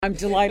I'm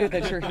delighted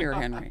that you're here,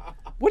 Henry.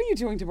 What are you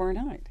doing tomorrow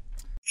night?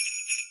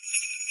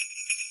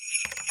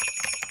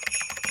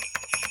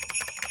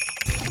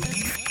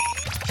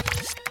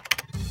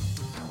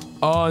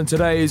 On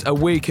today's A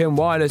Week in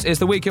Wireless, it's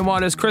the Week in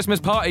Wireless Christmas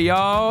party,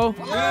 y'all!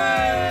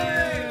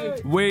 Yay!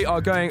 We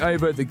are going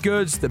over the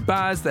goods, the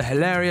bads, the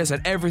hilarious,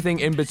 and everything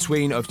in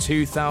between of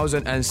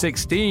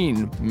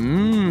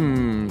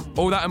 2016.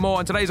 All that and more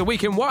on today's A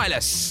Week in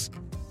Wireless.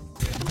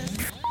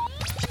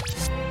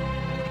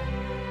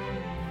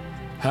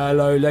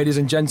 Hello, ladies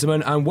and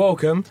gentlemen, and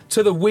welcome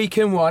to the Week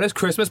in Wireless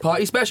Christmas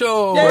Party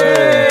Special!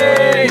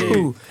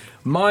 Yay!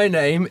 My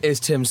name is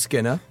Tim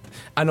Skinner,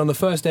 and on the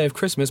first day of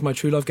Christmas, my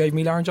true love gave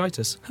me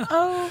laryngitis.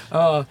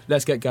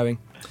 Let's get going.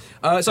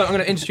 So I'm going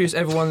to introduce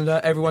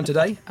everyone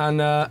today, and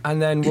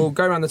then we'll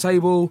go around the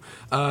table.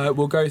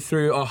 We'll go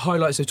through our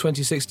highlights of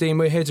 2016.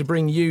 We're here to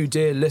bring you,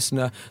 dear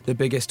listener, the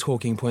biggest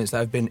talking points that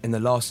have been in the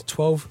last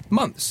 12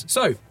 months.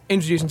 So,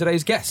 introducing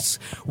today's guests.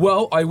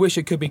 Well, I wish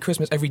it could be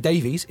Christmas every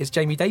Davies. It's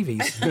Jamie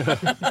Davies.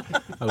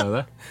 Hello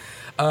there.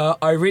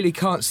 I really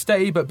can't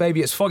stay, but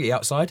baby, it's foggy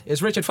outside.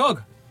 It's Richard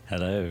Fogg.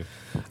 Hello.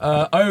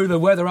 The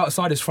weather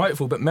outside is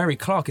frightful, but Mary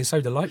Clark is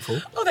so delightful.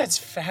 Oh, that's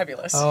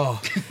fabulous.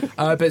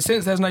 But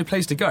since there's no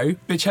place to go,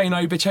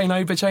 Bicheno,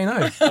 Bicheno,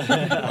 Bicheno.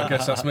 I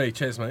guess that's me.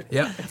 Cheers, mate.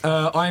 Yeah.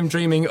 I'm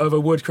dreaming of a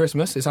Wood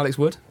Christmas. It's Alex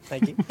Wood.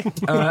 Thank you.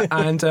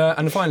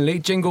 And finally,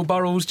 jingle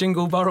burrows,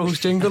 jingle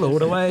all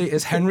the way.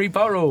 It's Henry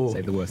Burrell.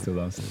 Save the worst till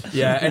last.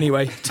 Yeah,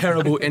 anyway,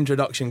 terrible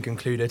introduction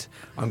concluded.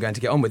 I'm going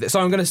to get on with it. So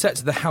I'm going to set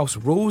the house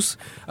rules.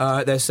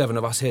 There's 7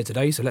 of us here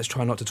today, so let's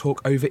try not to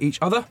talk over each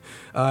other.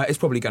 It's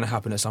probably going to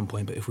happen at some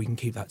point, but if we can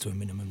keep that to a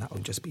minimum, that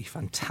would just be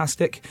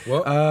fantastic.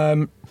 What?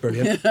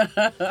 Brilliant.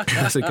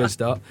 That's a good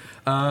start.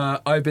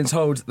 I've been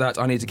told that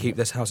I need to keep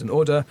this house in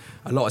order.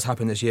 A lot has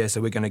happened this year,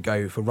 so we're going to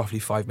go for roughly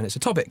 5 minutes a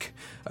topic.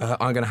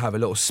 I'm going to have a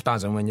little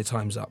spasm when your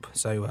time's up,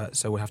 so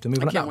we'll have to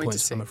move on at that point. To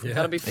see. I'm afraid.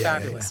 That'll be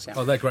fabulous. Yeah.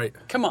 Oh, they're great.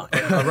 Come on.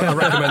 I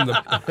recommend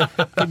them.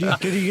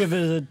 Could you give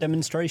us a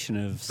demonstration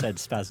of said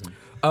spasm?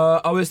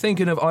 I was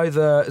thinking of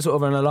either sort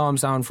of an alarm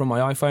sound from my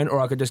iPhone, or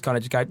I could just kind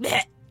of just go,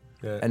 bleh,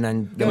 Yeah. and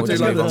then We'll we'll do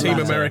just like move the on.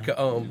 Team America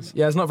arms.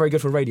 Yeah, it's not very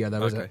good for radio,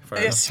 though, is Okay, it? fair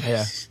enough.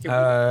 Yes.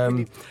 Yeah. We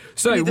need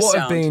So the what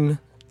have sound.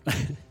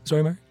 been?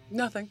 Sorry, Mary.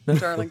 Nothing,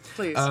 darling.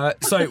 Please.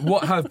 So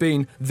what have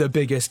been the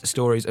biggest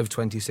stories of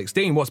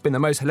 2016? What's been the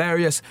most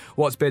hilarious?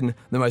 What's been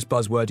the most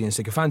buzzwordy and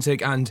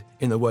sycophantic? And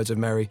in the words of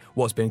Mary,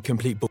 what's been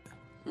complete bull?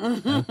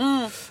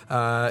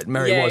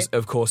 Mary Yay. was,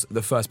 of course,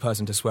 the first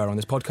person to swear on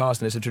this podcast,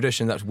 and it's a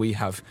tradition that we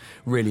have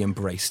really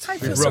embraced. I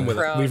feel We've so run with it.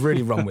 proud. We've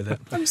really run with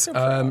it. I'm so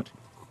proud.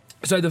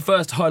 So the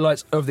first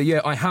highlight of the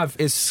year I have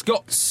is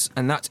Scott's,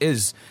 and that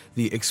is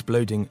the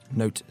Exploding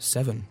Note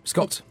 7.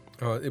 Scott.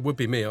 It would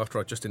be me after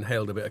I just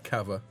inhaled a bit of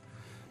cava,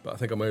 but I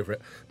think I'm over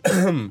it.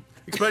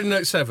 Exploding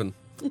Note 7.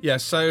 Yeah,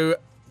 so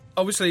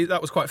obviously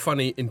that was quite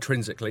funny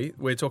intrinsically.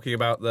 We're talking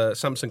about the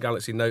Samsung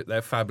Galaxy Note,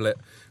 their phablet,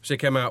 which they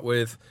came out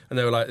with, and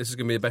they were like, this is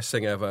going to be the best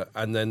thing ever,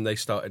 and then they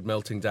started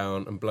melting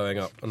down and blowing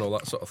up and all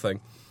that sort of thing.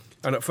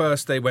 And at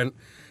first they went,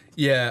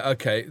 yeah,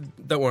 okay,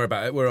 don't worry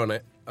about it, we're on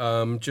it.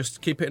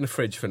 Just keep it in the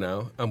fridge for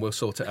now, and we'll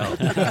sort it out.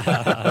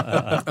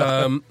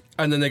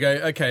 And then they go,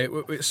 okay,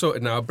 it's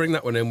sorted now. Bring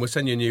that one in. We'll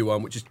send you a new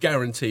one, which is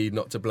guaranteed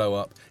not to blow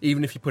up.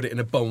 Even if you put it in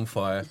a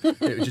bonfire, it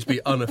would just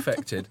be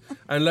unaffected.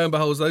 And lo and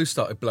behold, those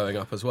started blowing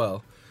up as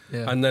well.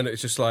 Yeah. And then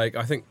it's just like,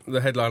 I think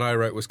the headline I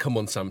wrote was, come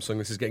on, Samsung,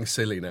 this is getting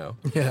silly now.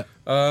 Yeah.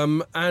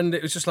 And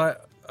it was just like,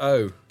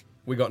 oh,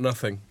 we got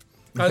nothing.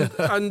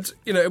 And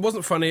you know, it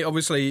wasn't funny.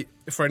 Obviously,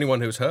 for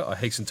anyone who's hurt, I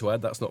hasten to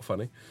add, that's not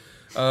funny.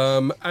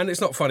 And it's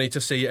not funny to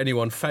see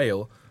anyone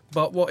fail.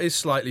 But what is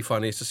slightly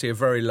funny is to see a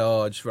very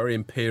large, very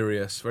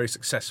imperious, very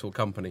successful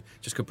company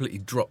just completely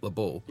drop the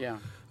ball. Yeah.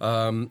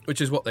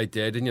 Which is what they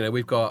did. And, you know,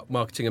 we've got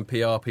marketing and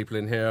PR people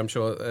in here. I'm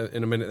sure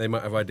in a minute they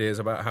might have ideas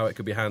about how it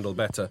could be handled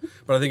better.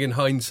 But I think in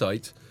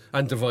hindsight,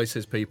 and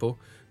devices people,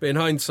 but in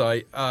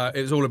hindsight,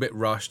 it was all a bit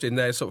rushed in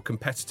their sort of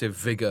competitive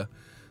vigour.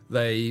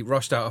 They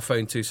rushed out a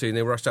phone too soon.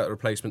 They rushed out a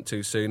replacement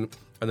too soon.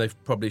 And they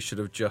probably should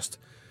have just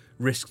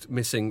risked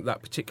missing that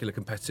particular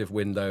competitive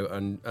window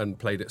and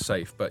played it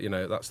safe. But, you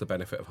know, that's the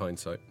benefit of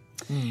hindsight.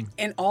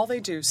 And all they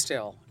do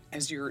still,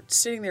 as you're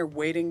sitting there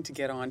waiting to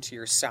get onto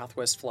your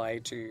Southwest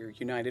flight or your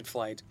United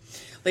flight,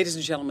 ladies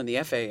and gentlemen, the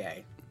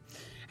FAA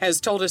has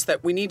told us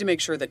that we need to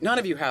make sure that none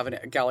of you have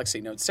a Galaxy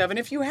Note 7.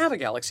 If you have a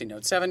Galaxy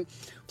Note 7,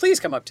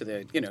 please come up to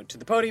the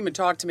podium and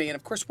talk to me. And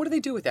of course, what do they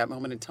do at that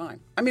moment in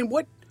time? I mean,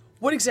 what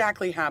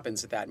exactly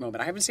happens at that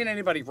moment? I haven't seen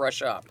anybody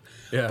rush up.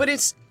 Yeah. But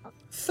it's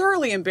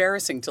thoroughly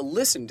embarrassing to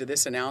listen to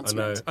this I know.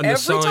 announcement And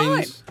every the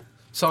time.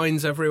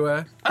 signs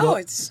everywhere. Oh,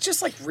 it's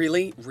just like,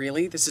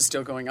 really? This is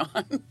still going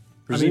on?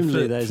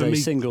 Presumably, for there's me- a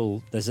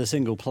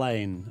single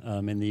plane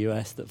in the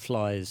US that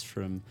flies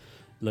from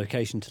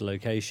location to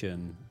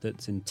location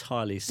that's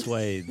entirely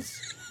swathed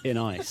in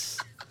ice.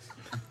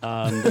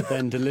 That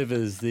then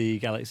delivers the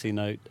Galaxy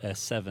Note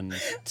S7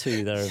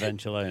 to their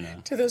eventual owner.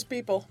 To those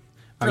people.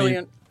 I mean,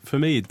 Brilliant. for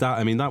me,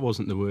 that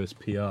wasn't the worst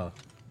PR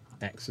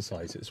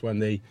exercise. It's when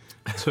they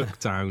took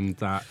down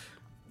that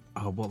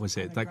what was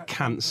it? That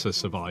cancer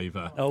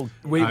survivor. Oh,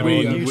 We- I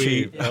we- mean,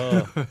 YouTube.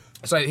 Oh.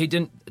 So he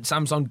didn't.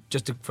 Samsung,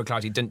 for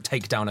clarity, didn't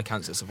take down a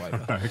cancer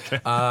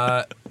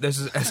survivor. This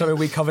is something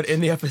we covered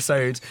in the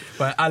episode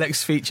where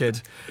Alex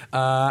featured.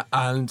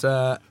 And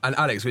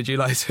Alex, would you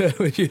like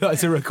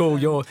to recall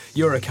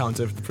your account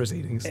of the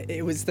proceedings?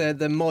 It was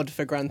the mod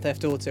for Grand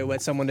Theft Auto where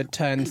someone had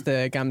turned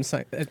the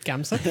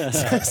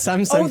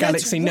Samsung Oh, that's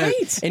Galaxy Note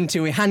right.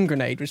 into a hand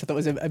grenade, which I thought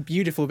was a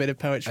beautiful bit of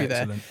poetry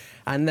there. Excellent.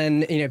 And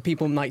then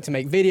people like to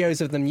make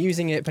videos of them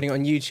using it, putting it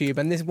on YouTube.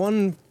 And this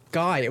one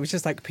guy, it was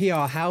just like,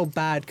 PR, how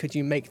bad could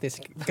you make this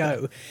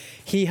go?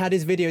 He had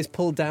his videos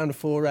pulled down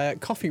for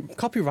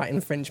copyright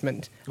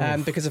infringement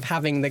because of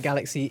having the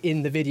Galaxy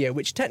in the video,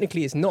 which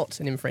technically is not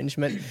an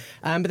infringement.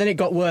 But then it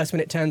got worse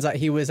when it turns out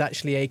he was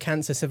actually a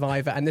cancer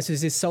survivor and this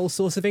was his sole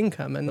source of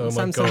income, and Oh my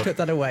Samsung God. took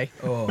that away.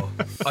 Oh,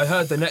 I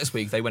heard the next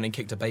week they went and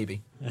kicked a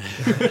baby.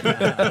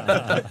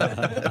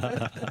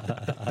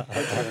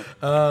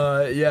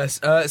 Yes,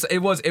 so it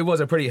was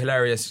a pretty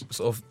hilarious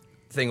sort of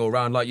thing all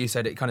round. Like you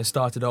said, it kind of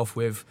started off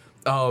with,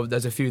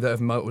 there's a few that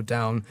have melted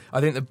down.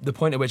 I think the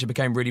point at which it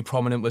became really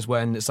prominent was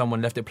when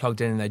someone left it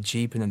plugged in their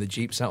Jeep and then the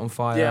Jeep set on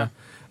fire.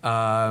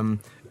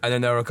 And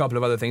then there were a couple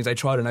of other things. They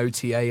tried an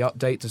OTA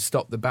update to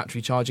stop the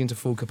battery charging to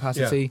full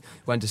capacity,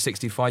 went to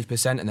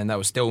 65%, and then that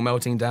was still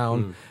melting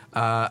down.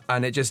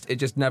 And it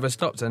just never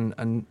stopped.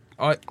 And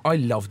I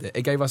loved it.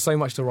 It gave us so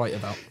much to write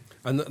about.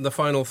 And the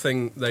final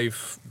thing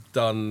they've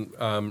done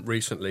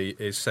recently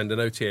is send an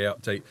OTA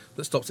update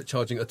that stops it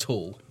charging at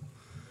all.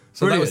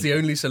 So that was Brilliant. the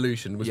only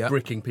solution, was Yeah.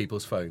 bricking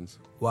people's phones.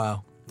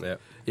 Wow. Yeah.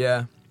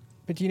 Yeah.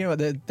 But you know what?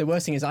 The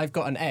worst thing is I've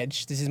got an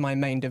Edge. This is my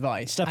main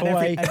device. Step And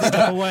away. every-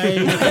 Step away.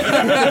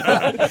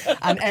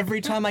 And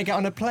every time I get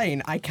on a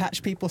plane, I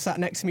catch people sat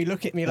next to me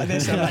look at me like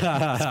this. I'm like,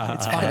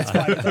 it's fine, it's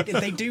fine. Like,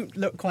 they do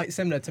look quite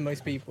similar to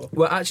most people.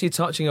 Well, actually,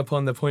 touching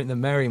upon the point that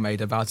Mary made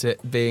about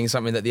it being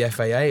something that the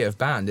FAA have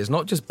banned, is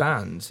not just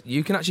banned.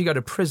 You can actually go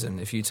to prison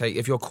if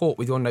you're caught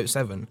with your Note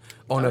 7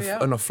 on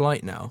on a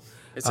flight now.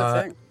 It's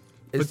a thing.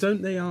 But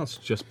don't they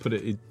ask just put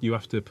it? You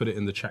have to put it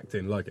in the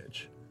checked-in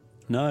luggage.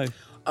 No.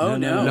 Oh,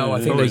 no. No, I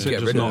think Or they is it get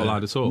just rid not of it.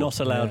 allowed at all? Not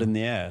allowed in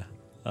the air.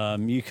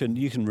 You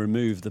can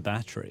remove the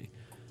battery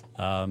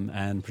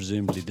and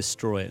presumably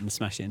destroy it and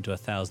smash it into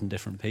 1,000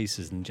 different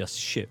pieces and just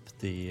ship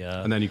the.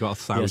 And then you've got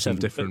 1,000 7,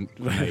 different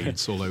but-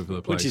 nades all over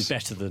the place. Which is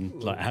better than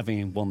like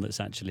having one that's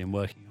actually in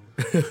working.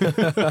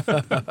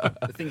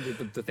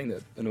 The thing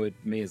that annoyed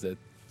me as a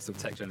sort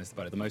of tech journalist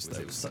about it the most was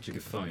it was such a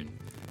good phone.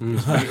 It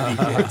was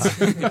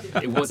really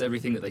good. It was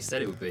everything that they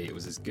said it would be. It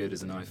was as good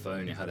as an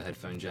iPhone. It had a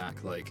headphone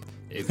jack. Like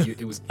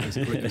it was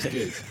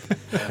good.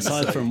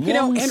 Aside from You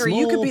know, one Andrew, small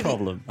you could be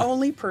problem. the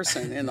only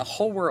person in the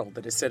whole world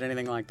that has said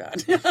anything like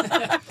that.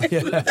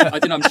 I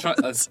don't know.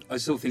 I was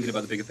sort of thinking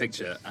about the bigger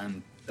picture,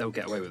 and they'll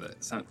get away with it.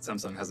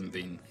 Samsung hasn't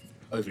been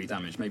overly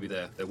damaged. Maybe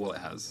their wallet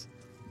has,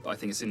 but I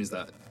think as soon as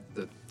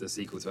the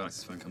sequel to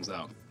Alex's phone comes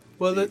out.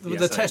 Well, the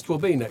SA. test will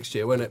be next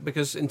year, won't it?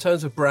 Because in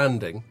terms of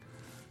branding,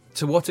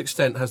 to what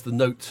extent has the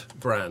Note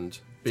brand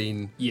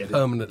been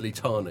permanently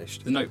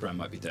tarnished? The Note brand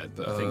might be dead,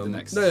 but I think the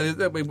next. No,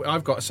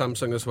 I've got a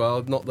Samsung as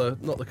well, not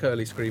the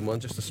curly screen one,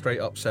 just a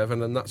straight up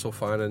 7, and that's all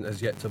fine and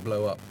has yet to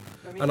blow up.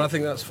 And I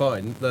think that's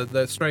fine.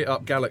 The straight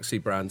up Galaxy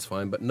brand's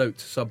fine, but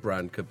Note sub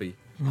brand could be.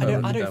 I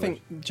don't damaged.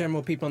 think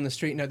general people on the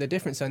street know the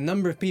difference. So a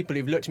number of people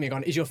who've looked at me and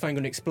gone, "Is your phone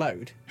going to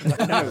explode?" I'm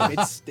like, no,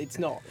 it's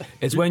not.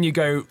 It's when you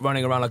go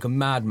running around like a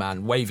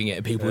madman, waving it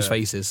at people's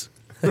faces.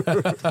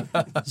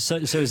 So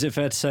is it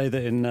fair to say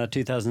that in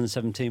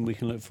 2017 we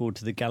can look forward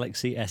to the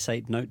Galaxy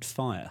S8 Note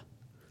Fire?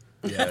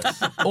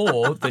 Yes.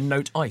 Or the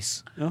Note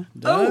Ice, Oh,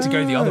 to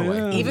go the other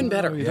way. Even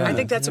better. I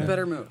think that's a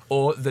better move.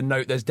 Or the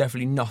Note, there's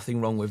definitely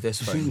nothing wrong with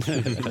this phone.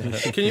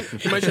 Can you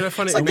imagine how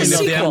funny it like would the be? Not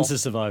the sequel. cancer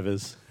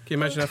survivors. Can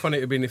you imagine how funny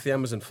it would be if the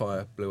Amazon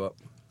fire blew up?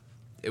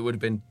 It would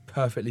have been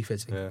perfectly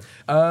fitting. Yeah.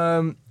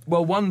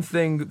 Well, one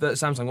thing that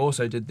Samsung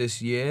also did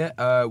this year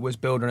was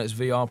build on its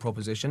VR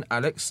proposition.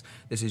 Alex,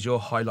 this is your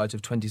highlight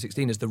of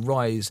 2016, is the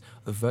rise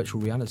of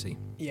virtual reality.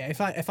 Yeah,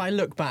 if I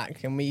look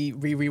back and we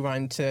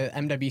rewind to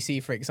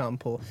MWC, for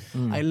example,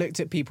 I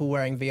looked at people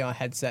wearing VR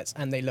headsets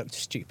and they looked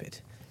stupid.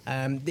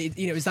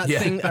 It was that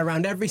thing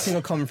around every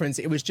single conference.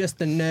 It was just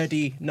the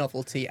nerdy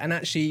novelty. And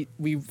actually,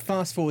 we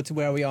fast forward to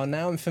where we are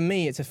now. And for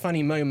me, it's a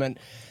funny moment.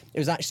 It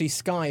was actually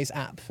Sky's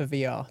app for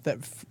VR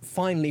that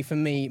finally, for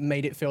me,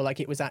 made it feel like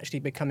it was actually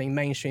becoming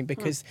mainstream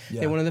because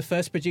they're one of the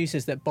first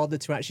producers that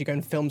bothered to actually go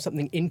and film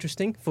something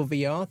interesting for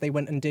VR. They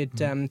went and did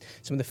some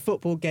of the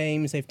football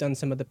games. They've done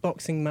some of the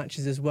boxing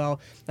matches as well.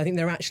 I think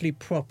they're actually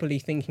properly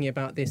thinking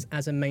about this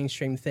as a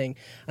mainstream thing.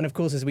 And of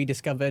course, as we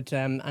discovered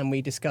and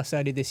we discussed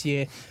earlier this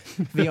year,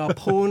 VR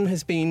porn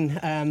has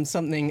been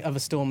something of a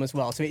storm as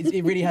well. So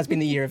it really has been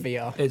the year of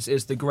VR.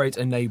 It's the great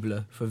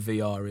enabler for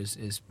VR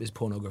is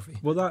pornography.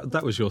 Well,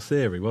 that was your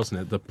theory,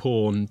 wasn't it? The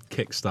porn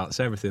kickstarts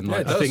everything.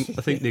 Like, it does.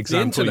 I think the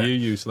example internet. you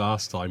used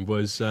last time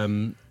was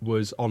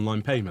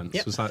online payments.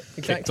 Yep, Was that kicked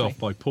exactly. off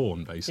by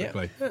porn,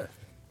 basically?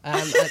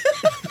 Um,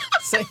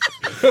 say.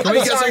 Can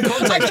we get some I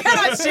context?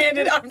 cannot stand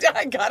it.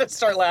 I gotta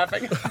start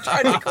laughing. I'm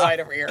trying to be quiet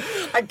over here.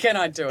 I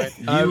cannot do it.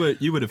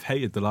 You would have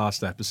hated the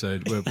last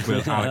episode where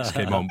Alex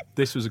came on.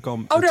 This was a Oh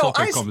a no, topic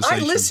I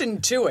conversation.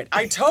 listened to it.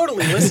 I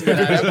totally listened to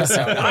that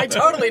episode. I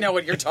totally know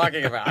what you're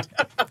talking about.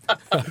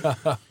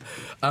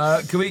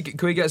 Can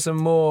we get some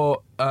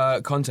more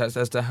context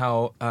as to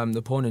how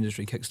the porn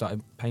industry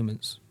kickstarted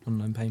payments,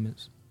 online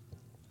payments?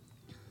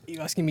 Are you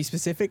asking me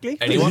specifically?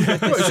 Anyone? Well,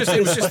 it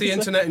was just the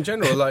internet in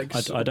general. Like,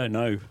 I don't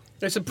know.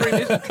 it's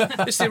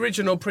it's the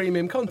original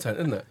premium content,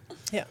 isn't it?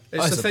 Yeah.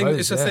 It's I the thing. suppose,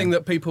 It's the yeah. thing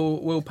that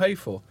people will pay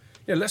for.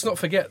 Let's not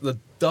forget the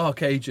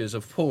dark ages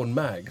of porn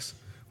mags.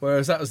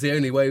 Whereas that was the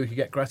only way we could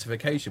get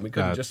gratification. We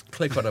couldn't just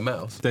click on a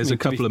mouse. There's I mean, a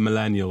couple of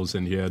millennials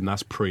in here, and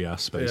that's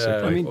pre-us, basically.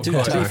 Yeah. I mean, Well, to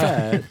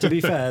quite. be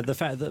fair, the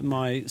fact that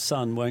my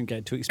son won't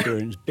get to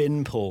experience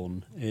bin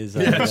porn is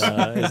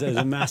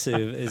a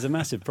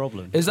massive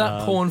problem. Is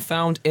that porn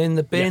found in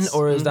the bin, yes.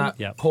 or is that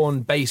Yep.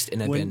 porn based in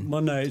a bin?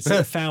 Well, no, it's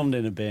found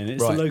in a bin.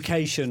 It's Right. the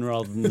location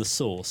rather than the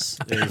source.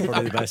 Is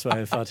probably the best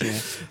way of putting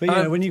it.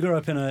 But when you grow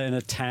up in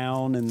a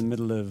town in the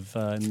middle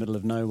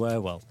of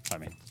nowhere, well, I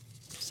mean,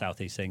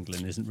 southeast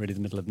England isn't really the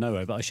middle of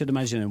nowhere, but I should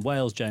imagine in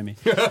Wales, Jamie.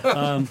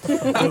 But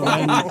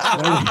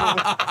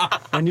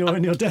when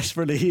you're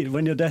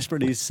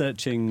desperately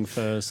searching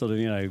for sort of,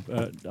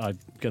 I'm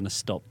going to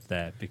stop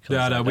there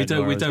because No, we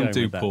don't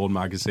do porn. porn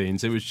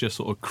magazines. It was just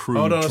sort of crude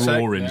Hold on a sec.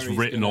 drawings Mary's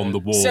written gonna- on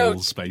the So-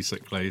 walls,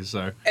 basically.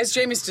 So As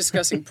Jamie's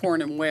discussing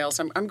porn in Wales,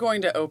 I'm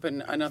going to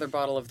open another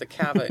bottle of the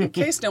Cava in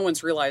case no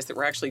one's realized that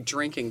we're actually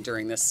drinking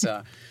during this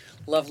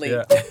lovely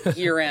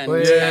year-end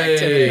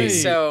activity.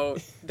 So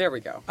there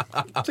we go.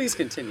 Please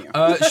continue.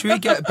 Should we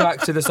get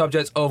back to the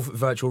subject of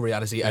virtual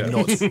reality and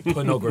not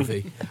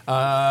pornography?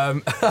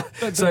 But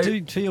So-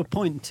 to your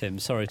point, Tim,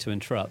 sorry to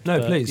interrupt. No,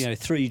 but, please.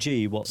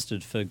 3G, what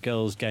stood for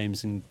girls,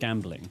 games and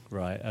gambling,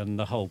 right? And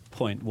the whole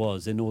point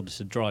was, in order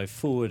to drive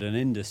forward an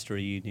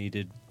industry, you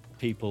needed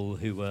people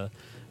who were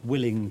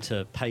willing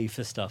to pay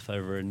for stuff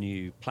over a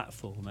new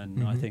platform.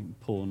 And I think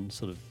porn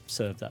sort of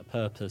served that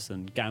purpose,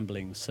 and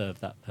gambling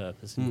served that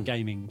purpose, and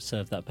gaming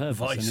served that purpose.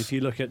 Vice. And if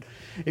you look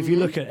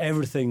at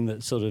everything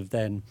that sort of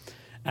then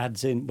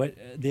adds in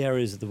the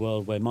areas of the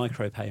world where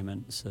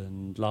micropayments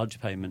and large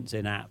payments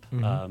in app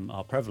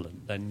are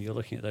prevalent, then you're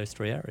looking at those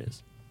three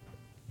areas.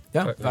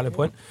 Yeah, valid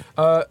point.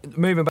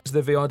 Moving back to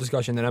the VR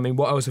discussion, then, I mean,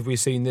 what else have we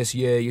seen this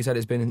year? You said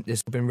it's been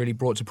really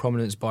brought to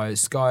prominence by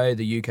Sky,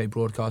 the UK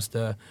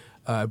broadcaster,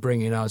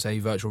 bringing out a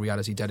virtual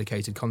reality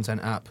dedicated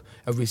content app.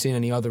 Have we seen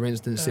any other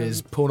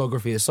instances,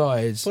 pornography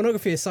aside?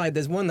 Pornography aside,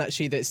 there's one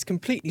actually that's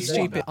completely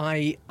stupid.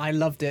 I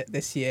loved it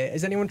this year.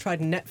 Has anyone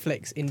tried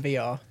Netflix in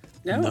VR?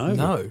 No.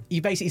 No. You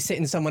basically sit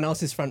in someone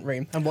else's front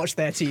room and watch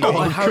their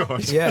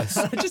TV. Yes.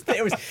 I just think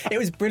it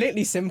was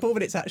brilliantly simple,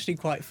 but it's actually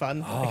quite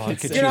fun. I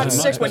could You're not choose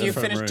a sick much when you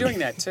better finish front room. doing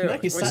that too, No, you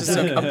which sat is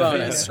down. a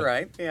bonus,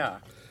 right? Yeah.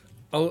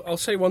 I'll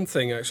say one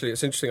thing, actually.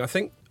 It's interesting. I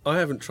think I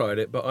haven't tried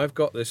it, but I've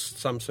got this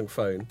Samsung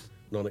phone,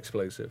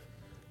 non-explosive.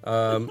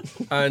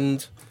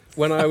 And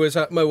when I was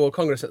at Mobile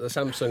Congress at the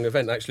Samsung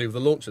event, actually, with the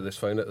launch of this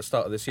phone at the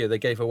start of this year, they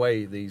gave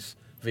away these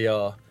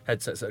VR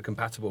headsets that are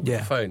compatible with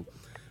the phone.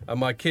 And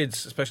my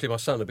kids, especially my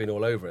son, have been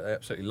all over it. They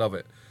absolutely love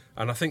it.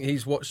 And I think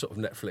he's watched sort of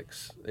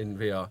Netflix in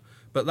VR.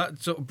 But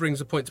that sort of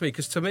brings a point to me,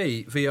 because to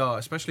me, VR,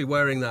 especially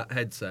wearing that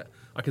headset,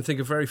 I can think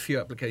of very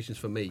few applications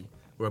for me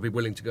where I'd be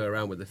willing to go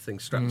around with the thing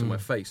strapped to my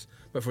face.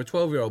 But for a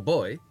 12-year-old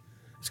boy,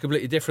 it's a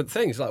completely different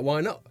thing. It's like,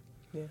 why not?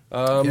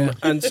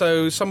 And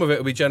so some of it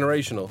will be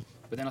generational.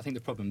 But then I think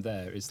the problem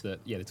there is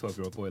that, the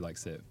 12-year-old boy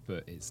likes it,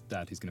 but it's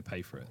dad who's going to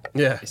pay for it.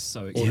 Yeah. It's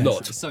so Or expensive.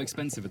 not. It's so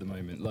expensive at the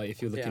moment. Like,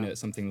 if you're looking Yeah. at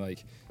something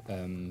like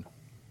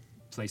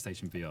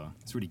PlayStation VR,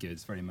 it's really good,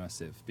 it's very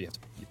immersive, but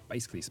you're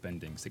basically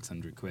spending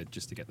 600 quid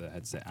just to get the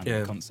headset and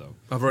the console.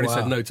 I've already Wow.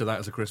 said no to that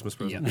as a Christmas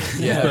present.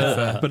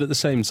 But at the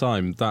same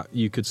time, that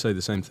you could say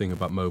the same thing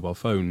about mobile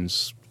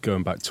phones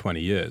going back 20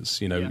 years.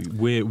 You know,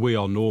 Yeah. we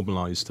are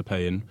normalised to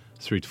paying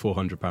 £300 to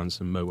 £400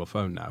 a mobile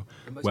phone now,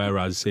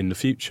 whereas in the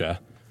future,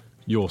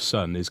 your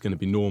son is going to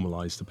be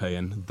normalised to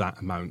paying that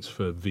amount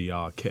for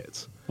VR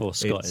kit. Or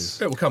Scott is.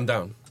 It will come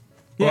down.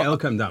 Yeah, it'll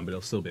come down, but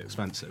it'll still be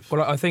expensive.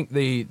 Well, I think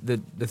the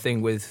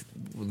thing with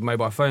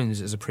mobile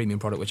phones as a premium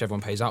product, which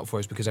everyone pays out for,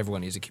 is because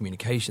everyone needs a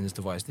communications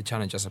device. The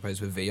challenge, I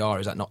suppose, with VR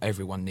is that not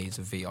everyone needs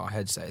a VR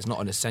headset. It's not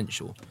an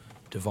essential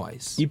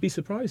device. You'd be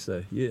surprised,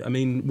 though. I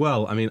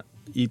mean,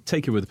 you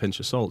take it with a pinch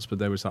of salt, but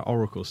there was that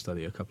Oracle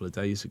study a couple of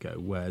days ago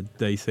where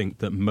they think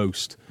that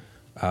most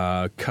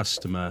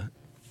customer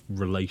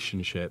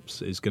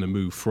relationships is going to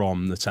move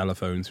from the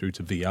telephone through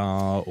to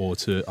VR or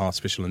to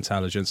artificial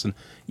intelligence. And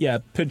yeah,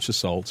 pinch of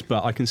salt,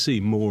 but I can see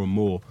more and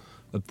more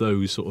of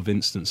those sort of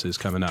instances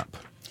coming up.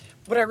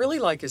 What I really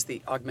like is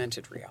the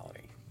augmented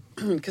reality,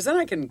 because then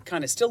I can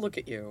kind of still look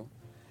at you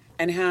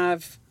and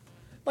have,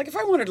 like, if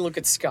I wanted to look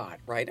at Scott,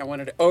 right? I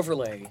wanted to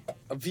overlay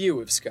a view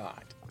of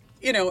Scott.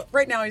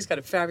 right now he's got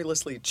a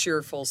fabulously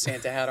cheerful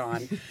Santa hat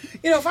on.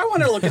 If I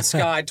wanted to look at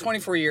Scott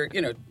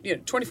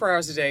 24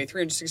 hours a day,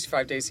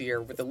 365 days a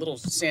year with a little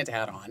Santa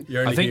hat on.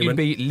 You're only I think human,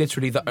 you'd be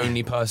literally the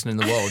only person in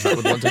the world that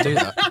would want to do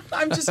that.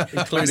 I'm just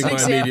including as my an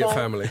immediate example-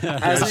 family.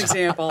 As an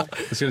example.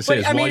 I was going to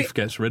say But, his wife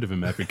gets rid of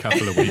him every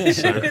couple of weeks.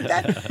 So.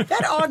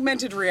 that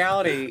augmented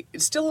reality,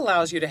 it still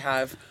allows you to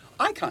have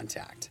eye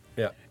contact.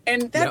 Yeah.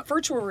 And that Yeah.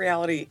 virtual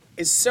reality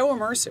is so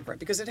immersive, right?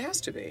 Because it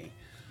has to be.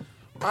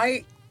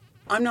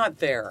 I'm not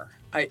there.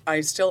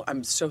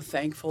 I'm so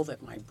thankful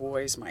that my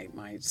boys, my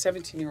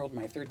 17-year-old,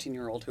 my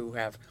 13-year-old, who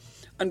have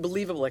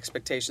unbelievable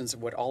expectations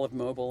of what all of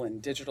mobile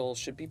and digital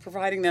should be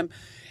providing them,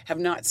 have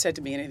not said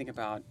to me anything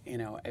about,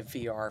 a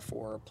VR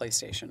for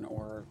PlayStation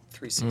or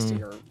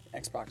 360 or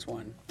Xbox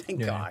One.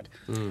 Thank God.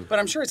 But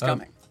I'm sure it's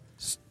coming.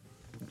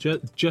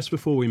 Just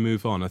before we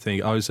move on, I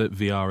think I was at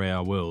VR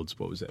AR Worlds,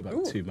 what was it, about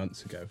Ooh. 2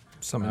 months ago?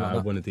 Something like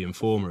that. One of the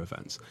Informer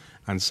events.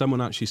 And someone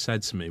actually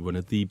said to me, one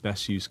of the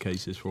best use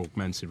cases for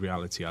augmented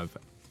reality I've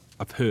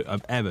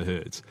ever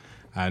heard.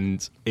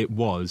 And it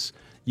was,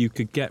 you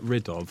could get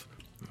rid of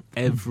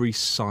every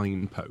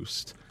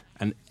signpost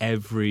and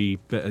every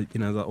bit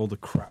of, all the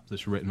crap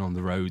that's written on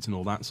the roads and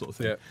all that sort of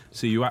thing. Yeah.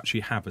 So you actually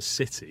have a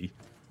city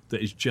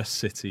that is just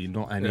city,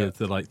 not any of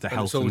the And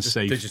health it's all and just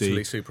safety.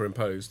 digitally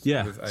superimposed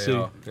Yeah, with AR.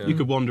 so yeah. you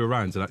could wander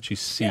around and actually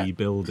see Yeah.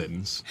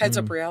 buildings. Heads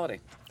up reality,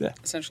 Yeah.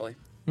 essentially.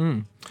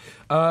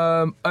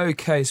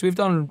 Okay, so we've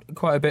done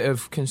quite a bit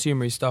of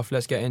consumery stuff.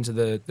 Let's get into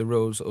the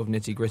real sort of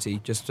nitty gritty.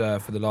 Just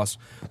for the last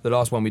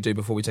one we do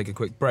before we take a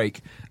quick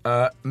break.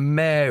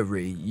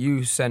 Mary,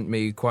 you sent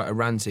me quite a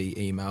ranty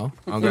email.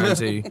 I'm going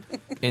to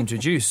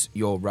introduce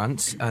your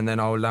rant, and then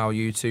I'll allow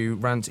you to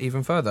rant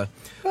even further.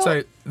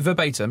 So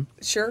verbatim.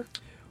 Sure.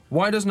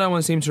 Why does no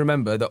one seem to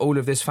remember that all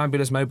of this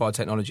fabulous mobile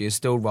technology is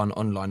still run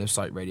on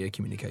line-of-sight radio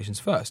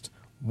communications first?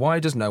 Why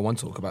does no one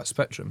talk about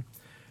Spectrum?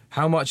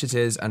 How much it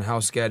is and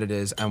how scared it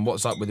is, and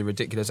what's up with the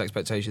ridiculous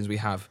expectations we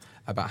have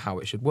about how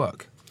it should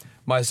work?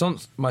 My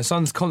son's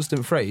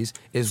constant phrase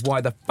is, "Why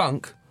the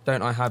funk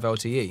don't I have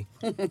LTE?"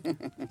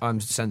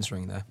 I'm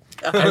censoring there.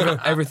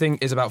 Everything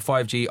is about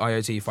 5G,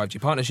 IoT, 5G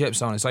partnerships,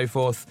 so on and so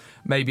forth.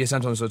 Maybe a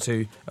sentence or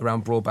two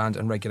around broadband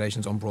and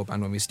regulations on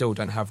broadband when we still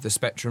don't have the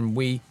spectrum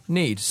we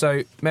need.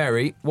 So,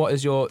 Mary, what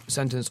is your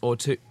sentence or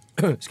two?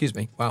 Excuse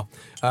me. Wow.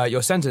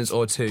 Your sentence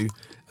or two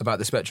about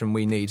the spectrum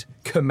we need.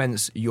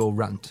 Commence your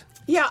rant.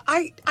 Yeah,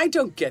 I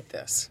don't get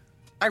this.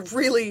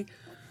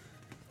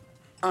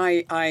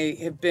 I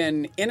have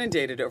been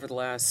inundated over the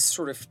last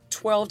sort of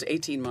 12 to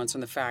 18 months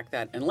on the fact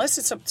that unless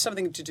it's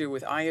something to do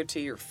with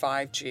IoT or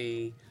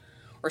 5G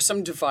or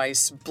some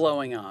device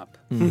blowing up,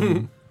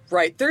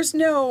 right, there's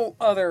no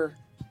other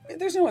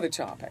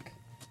topic,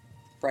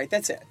 right?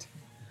 That's it.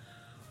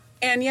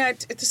 And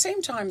yet, at the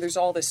same time, there's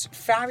all this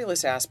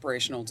fabulous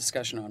aspirational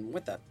discussion on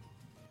what the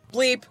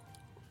bleep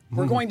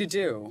we're going to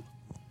do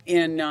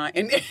in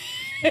Producer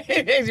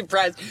You're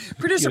Brad's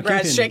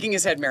keeping- shaking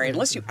his head, Mary.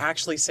 Unless you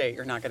actually say it,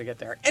 you're not going to get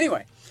there.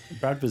 Anyway,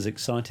 Brad was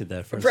excited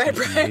there for a Brad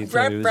second. He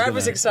thought he Brad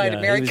was gonna- excited.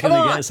 yeah, Mary, he was come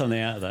gonna on. get something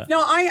out of that.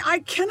 no,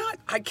 I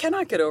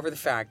cannot get over the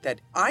fact that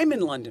I'm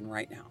in London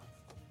right now,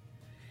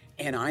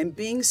 and I'm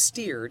being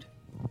steered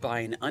by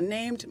an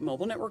unnamed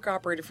mobile network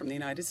operator from the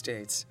United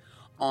States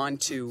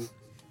onto.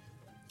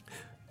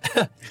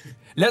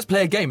 Let's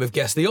play a game of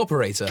Guess the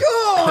Operator.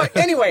 Oh,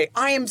 anyway,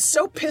 I am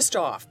so pissed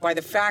off by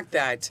the fact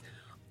that.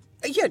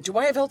 Yeah, do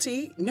I have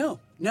LTE? No,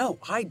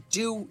 I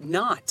do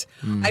not.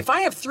 If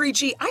I have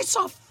 3G, I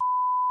saw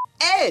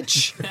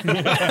Edge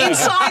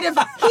inside of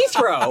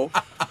Heathrow.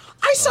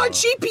 I saw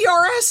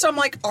GPRS. I'm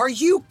like, are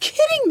you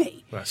kidding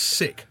me? That's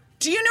sick.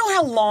 Do you know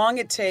how long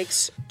it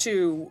takes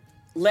to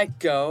let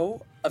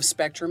go of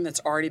spectrum that's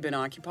already been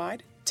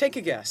occupied? Take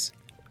a guess.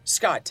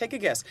 Scott, take a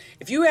guess.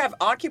 If you have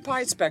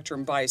occupied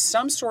spectrum by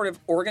some sort of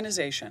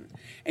organization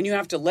and you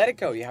have to let it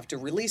go, you have to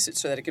release it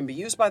so that it can be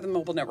used by the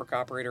mobile network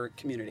operator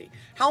community,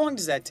 how long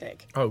does that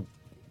take? Oh,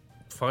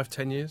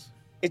 5-10 years?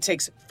 It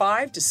takes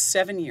 5 to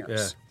 7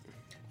 years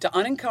to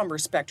unencumber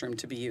spectrum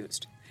to be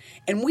used.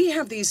 And we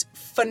have these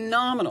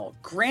phenomenal,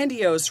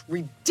 grandiose,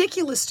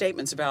 ridiculous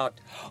statements about,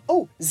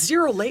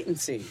 zero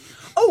latency.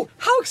 Oh,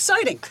 how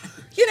exciting.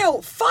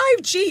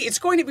 5G,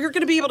 you're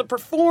going to be able to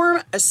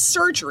perform a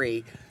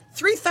surgery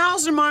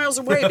 3,000 miles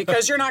away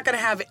because you're not going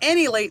to have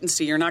any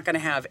latency. You're not going to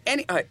have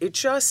any,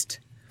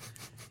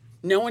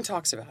 no one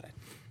talks about it.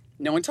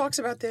 No one talks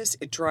about this.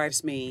 It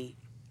drives me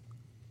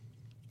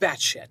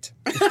batshit.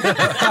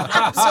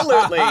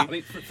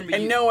 Absolutely.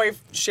 In no way,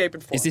 shape,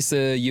 and form. Is this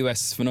a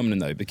US phenomenon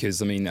though?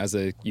 Because as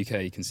a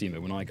UK consumer,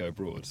 when I go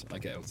abroad, I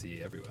get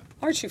LTE everywhere.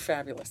 Aren't you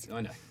fabulous?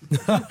 I know.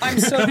 I'm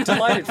so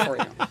delighted for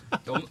you.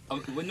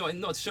 Well,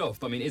 not to show off,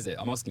 but is it?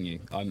 I'm asking you.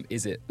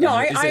 Is it? No,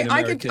 is it an I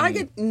American...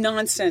 get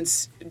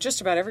nonsense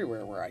just about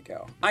everywhere where I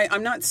go.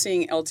 I'm not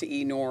seeing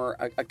LTE nor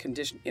a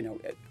condition,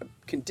 a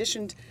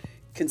conditioned,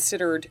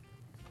 considered,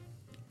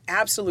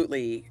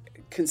 absolutely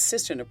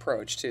consistent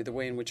approach to the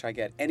way in which I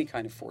get any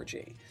kind of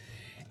 4G.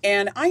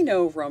 And I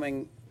know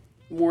roaming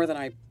more than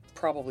I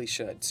probably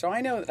should. So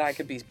I know that I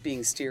could be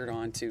being steered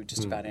on to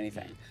just about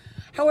anything.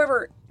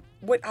 However,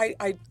 what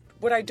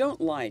I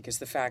don't like is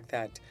the fact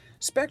that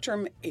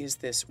spectrum is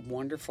this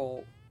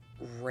wonderful,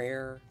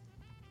 rare,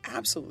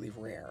 absolutely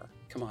rare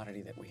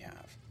commodity that we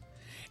have.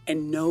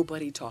 And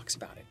nobody talks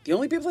about it. The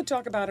only people that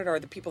talk about it are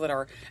the people that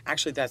are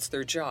actually, that's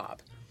their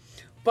job.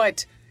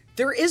 But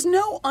there is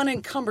no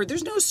unencumbered,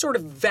 there's no sort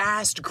of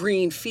vast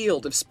green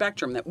field of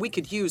spectrum that we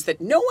could use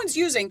that no one's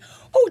using,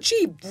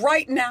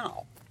 right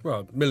now.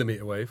 Well,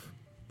 millimetre wave.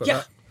 But Yeah,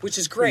 that- which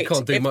is great. You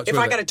can't do much if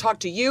with I it. got to talk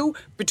to you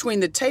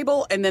between the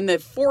table and then the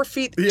 4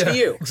 feet to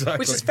you, exactly.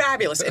 which is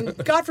fabulous. And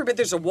God forbid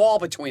there's a wall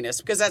between us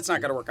because that's not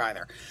going to work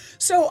either.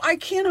 So I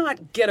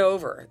cannot get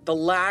over the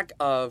lack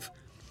of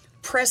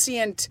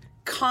prescient,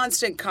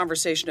 constant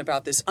conversation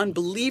about this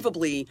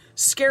unbelievably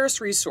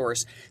scarce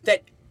resource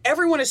that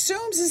everyone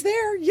assumes is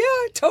there. Yeah,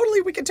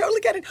 totally. We can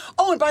totally get it.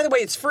 Oh, and by the way,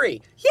 it's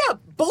free. Yeah,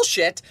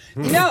 bullshit.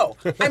 No.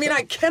 I mean,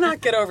 I cannot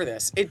get over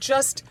this. It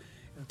just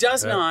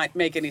does not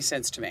make any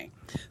sense to me.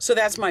 So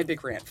that's my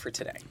big rant for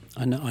today.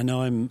 I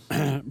know I'm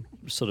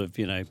sort of,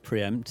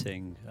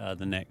 preempting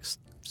the next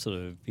sort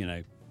of,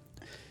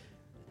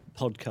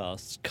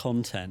 podcast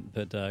content,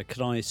 but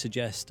could I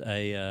suggest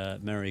a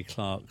Mary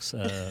Clark's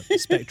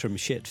Spectrum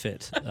shit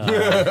fit?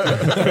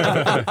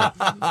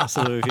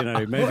 Sort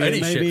of,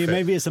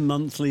 maybe it's a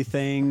monthly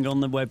thing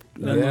on the web.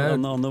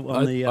 On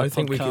the I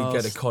think we could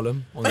get a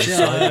column on the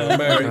site.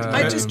 Mary,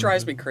 It just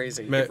drives me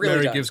crazy. It really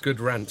Mary does. gives good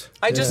rant.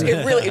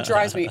 It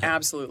drives me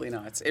absolutely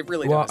nuts. It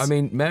really Well, does. I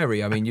mean, Mary,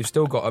 you've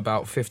still got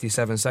about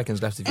 57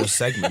 seconds left of your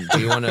segment. Do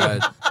you want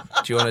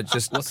to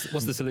just...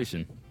 What's the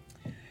solution?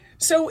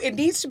 So it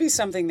needs to be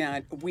something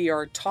that we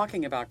are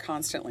talking about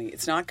constantly.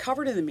 It's not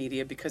covered in the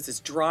media because it's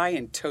dry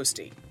and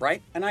toasty,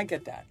 right? And I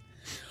get that.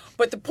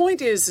 But the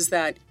point is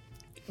that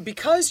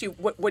because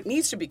what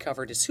needs to be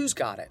covered is who's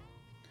got it.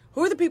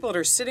 Who are the people that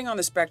are sitting on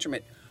the spectrum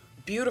at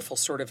beautiful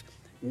sort of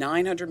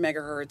 900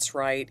 megahertz,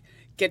 right?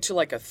 Get to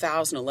like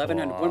 1,000,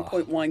 1,100,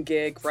 1.1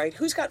 gig, right?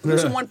 Who's in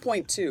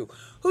 1.2?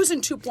 Who's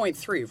in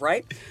 2.3,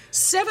 right?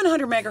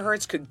 700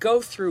 megahertz could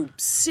go through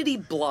city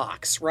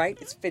blocks, right?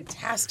 It's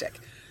fantastic.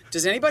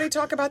 Does anybody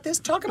talk about this?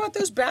 Talk about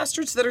those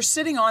bastards that are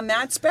sitting on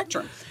that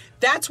spectrum.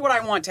 That's what I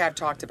want to have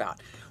talked about.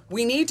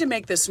 We need to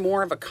make this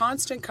more of a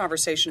constant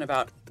conversation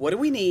about what do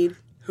we need,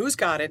 who's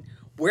got it,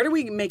 where do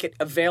we make it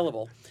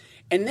available,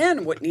 and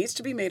then what needs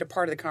to be made a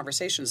part of the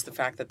conversation is the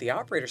fact that the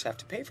operators have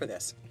to pay for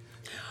this.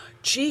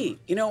 Gee,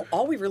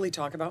 all we really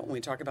talk about when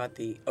we talk about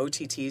the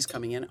OTTs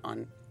coming in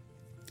on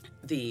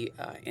the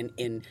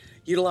in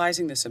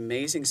utilizing this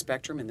amazing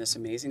spectrum and this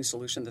amazing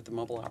solution that the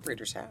mobile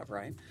operators have,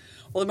 right?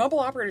 Well, the mobile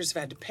operators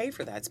have had to pay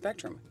for that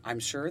spectrum. I'm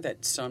sure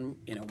that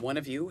one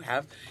of you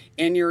have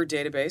in your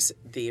database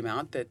the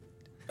amount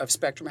of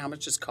spectrum, how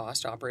much it's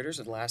cost operators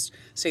of the last,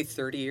 say,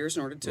 30 years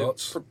in order to,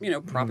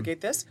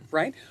 propagate this,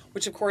 right?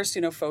 Which, of course,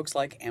 folks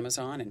like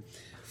Amazon and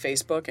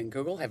Facebook and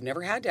Google have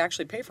never had to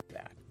actually pay for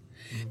that.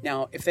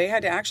 Now, if they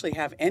had to actually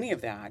have any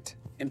of that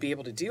and be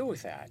able to deal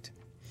with that,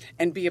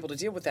 and be able to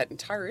deal with that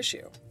entire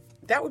issue,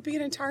 that would be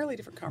an entirely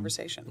different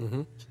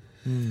conversation.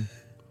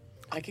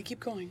 I could keep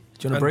going.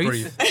 Do you want to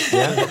breathe?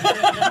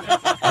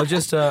 Yeah. I'll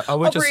just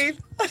breathe.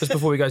 Just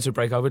before we go to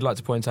break, I would like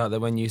to point out that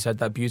when you said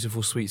that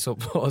beautiful sweet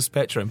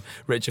spectrum,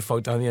 Richard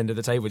Fogg down the end of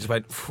the table just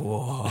went,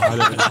 whoa.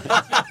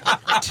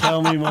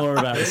 Tell me more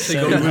about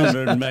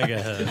 700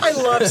 megahertz. I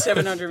love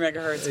 700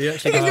 megahertz.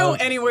 It can go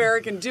anywhere.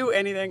 It can do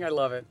anything. I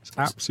love it.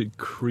 Absolutely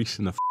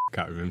creasing the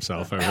out of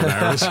himself over there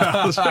as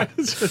well.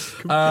 It's just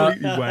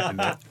completely wet in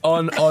it.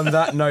 On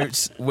that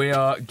note, we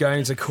are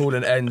going to call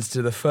an end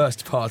to the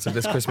first part of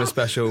this Christmas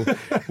special.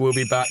 We'll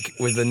be back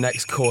with the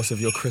next course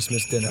of your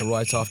Christmas dinner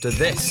right after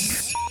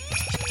this.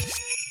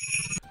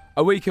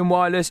 A Week in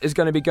Wireless is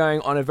going to be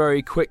going on a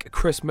very quick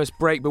Christmas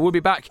break, but we'll be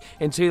back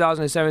in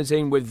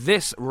 2017 with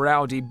this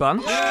rowdy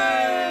bunch.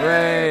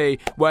 Hooray!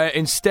 Where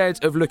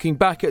instead of looking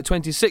back at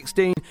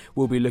 2016,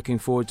 we'll be looking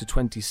forward to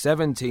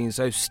 2017.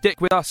 So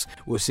stick with us.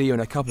 We'll see you in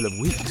a couple of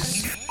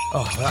weeks.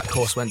 Oh, that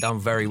course went down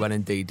very well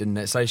indeed, didn't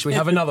it? So should we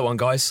have another one,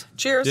 guys?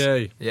 Cheers.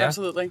 Yay. Yeah?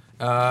 Absolutely.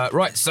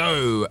 Right,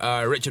 so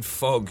Richard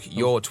Fogg,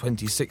 your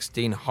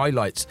 2016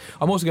 highlights.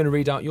 I'm also going to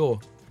read out your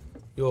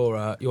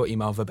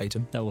email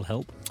verbatim. That will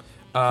help.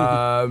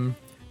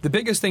 The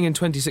biggest thing in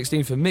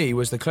 2016 for me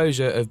was the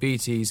closure of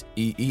BT's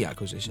EE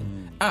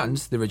acquisition and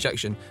the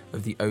rejection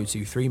of the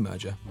O2-3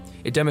 merger.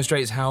 It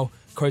demonstrates how,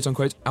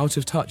 quote-unquote,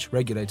 out-of-touch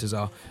regulators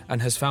are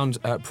and has found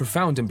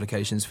profound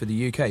implications for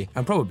the UK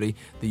and probably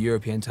the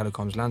European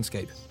telecoms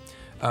landscape.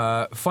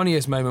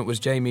 Funniest moment was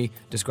Jamie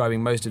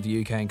describing most of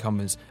the UK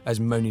incumbents as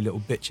moany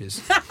little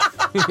bitches,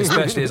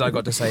 especially as I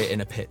got to say it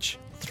in a pitch.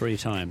 3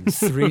 times.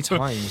 3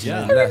 times,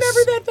 Yeah. no I less.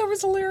 remember that. That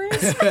was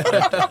hilarious.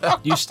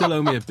 You still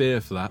owe me a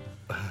beer for that.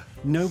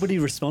 Nobody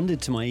responded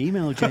to my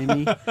email,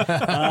 Jamie.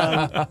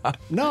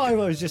 No, I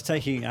was just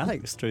taking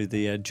Alex through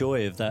the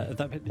joy of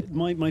that.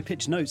 My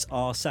pitch notes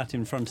are sat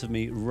in front of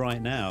me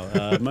right now.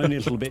 Moany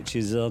little bitch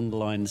is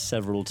underlined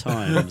several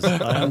times.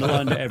 I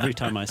underlined it every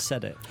time I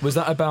said it. Was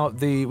that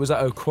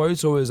a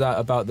quote or was that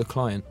about the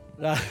client?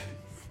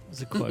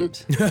 It's a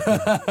quote,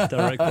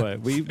 direct quote.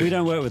 We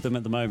don't work with them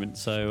at the moment,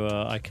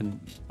 so I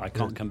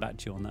can't come back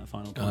to you on that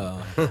final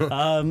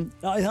point.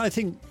 I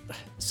think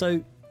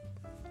so.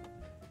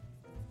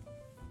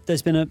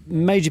 There's been a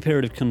major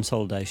period of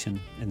consolidation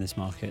in this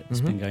market.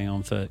 It's been going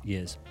on for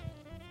years,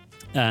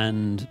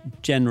 and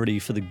generally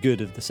for the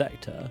good of the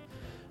sector.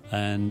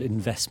 And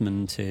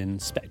investment in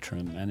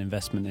spectrum and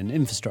investment in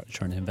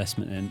infrastructure and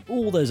investment in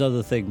all those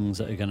other things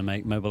that are going to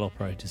make mobile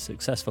operators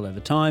successful over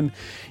time,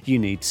 you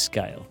need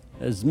scale.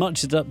 As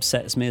much as it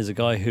upsets me as a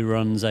guy who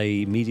runs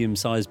a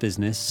medium-sized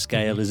business,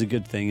 scale is a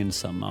good thing in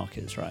some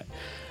markets, right?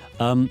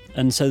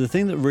 And so the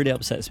thing that really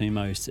upsets me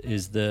most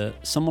is that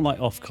someone like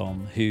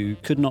Ofcom, who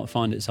could not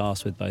find its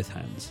arse with both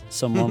hands,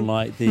 someone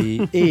like the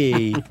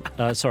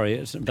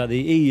the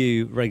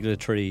EU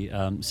regulatory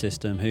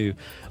system, who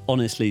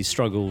honestly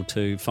struggle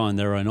to find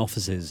their own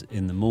offices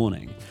in the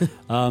morning,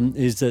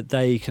 is that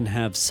they can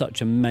have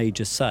such a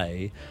major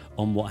say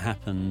on what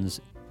happens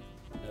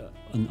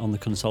on the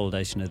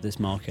consolidation of this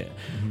market.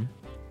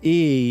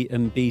 EE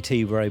and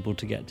BT were able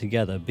to get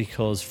together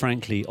because,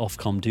 frankly,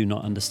 Ofcom do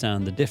not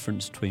understand the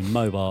difference between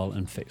mobile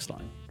and fixed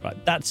line.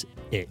 Right, that's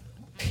it.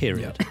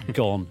 Period.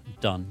 Gone,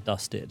 done,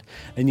 dusted.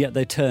 And yet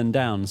they turned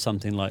down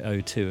something like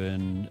O2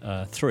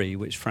 and 3,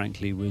 which,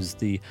 frankly, was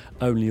the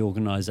only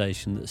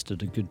organisation that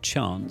stood a good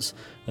chance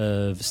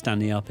of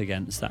standing up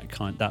against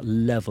that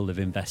level of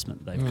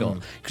investment they've got.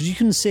 Because you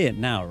can see it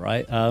now,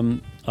 right?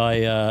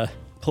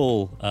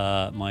 Paul,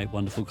 my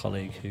wonderful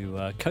colleague who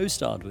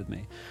co-starred with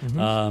me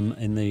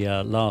in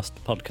the last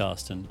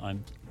podcast, and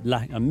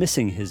I'm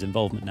missing his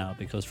involvement now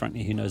because,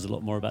 frankly, he knows a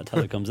lot more about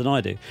telecoms than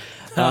I do.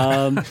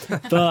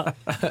 But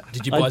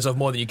did you bite off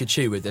more than you could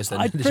chew with this?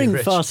 Then I drink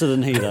faster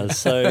than he does,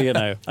 so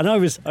And I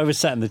was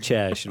sat in the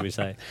chair, should we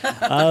say?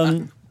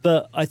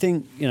 But I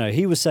think,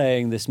 he was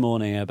saying this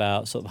morning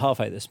about sort of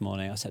 8:30 this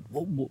morning, I said,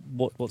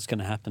 what's going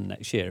to happen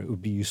next year? It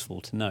would be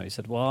useful to know. He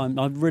said, well,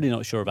 I'm really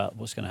not sure about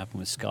what's going to happen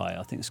with Sky.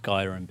 I think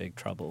Sky are in big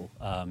trouble.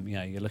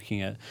 You're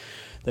looking at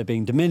they're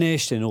being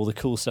diminished in all the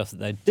cool stuff that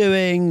they're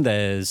doing.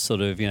 There's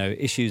sort of,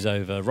 issues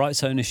over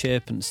rights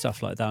ownership and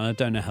stuff like that. And I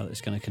don't know how that's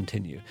going to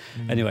continue.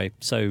 Anyway,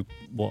 so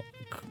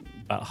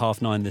about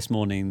 9:30 this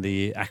morning,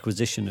 the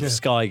acquisition of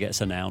Sky gets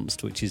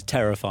announced, which is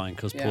terrifying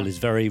because Paul is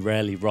very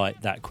rarely right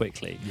that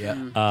quickly.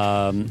 And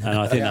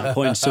I think that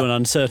points to an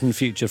uncertain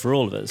future for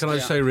all of us. Can I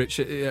say, Rich,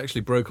 it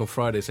actually broke on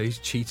Friday, so he's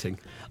cheating.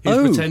 He's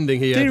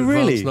pretending he had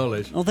advanced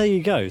knowledge. Oh, there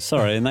you go.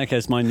 Sorry, in that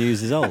case, my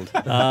news is old.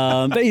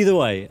 But either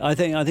way, I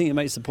think it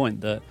makes the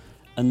point that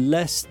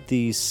unless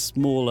these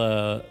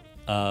smaller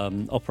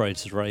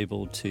operators are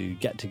able to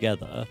get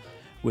together,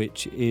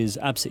 which is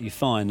absolutely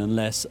fine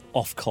unless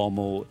Ofcom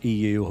or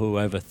EU or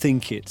whoever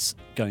think it's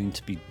going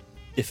to be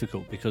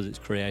difficult because it's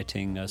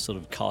creating a sort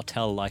of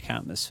cartel-like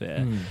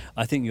atmosphere.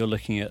 I think you're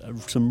looking at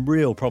some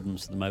real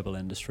problems for the mobile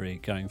industry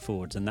going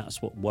forwards, and that's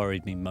what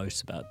worried me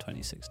most about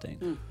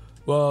 2016.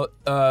 Well,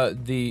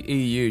 the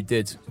EU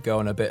did go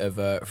on a bit of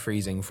a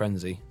freezing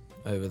frenzy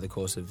over the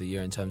course of the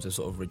year in terms of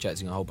sort of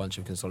rejecting a whole bunch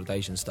of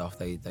consolidation stuff.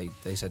 They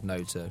said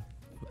no to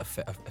a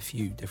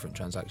few different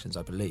transactions,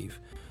 I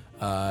believe.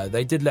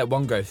 They did let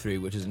one go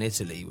through, which is in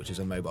Italy, which is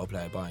a mobile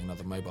player buying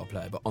another mobile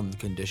player, but on the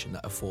condition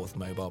that a fourth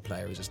mobile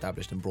player is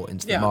established and brought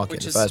into the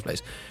market in the first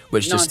place,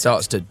 which nonsense. just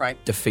starts to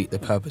defeat the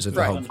purpose of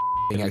the whole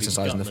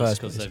exercise in the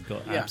first place. Because they've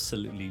got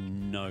absolutely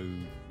no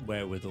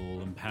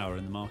wherewithal and power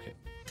in the market.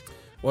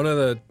 One of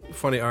the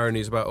funny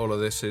ironies about all of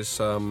this is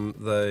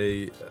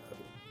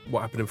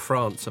what happened in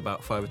France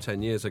about 5 or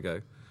 10 years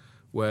ago,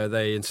 where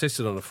they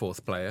insisted on a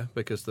fourth player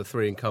because the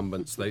three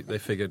incumbents they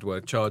figured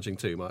were charging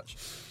too much.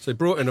 So they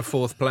brought in a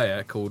fourth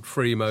player called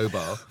Free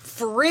Mobile.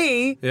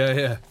 Free?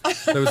 Yeah.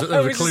 There was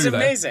a which clue is there.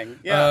 Amazing.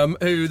 Yeah.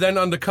 Who then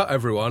undercut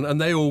everyone, and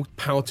they all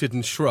pouted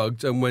and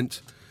shrugged and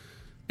went,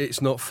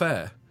 it's not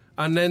fair.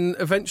 And then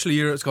eventually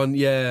Europe's gone,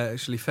 yeah,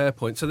 actually, fair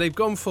point. So they've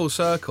gone full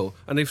circle,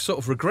 and they've sort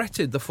of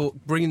regretted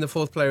bringing the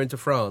fourth player into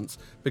France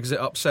because it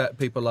upset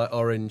people like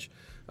Orange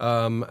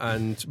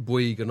and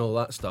Bouygues and all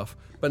that stuff.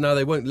 But now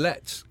they won't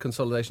let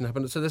consolidation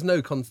happen. So there's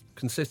no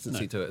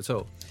consistency to it at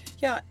all.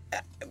 Yeah,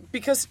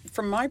 because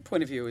from my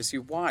point of view, as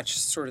you watch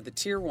sort of the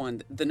tier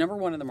one, the number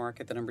one in the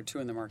market, the number two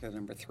in the market, the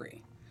number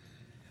three,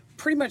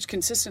 pretty much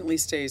consistently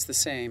stays the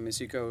same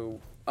as you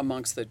go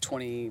amongst the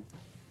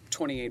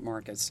 28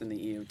 markets in the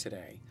EU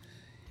today.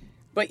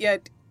 But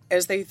yet,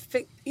 as they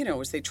think,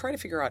 as they try to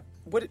figure out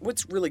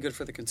what's really good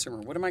for the consumer,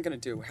 what am I going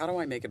to do? How do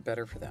I make it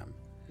better for them?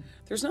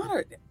 There's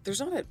not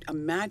a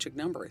magic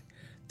number.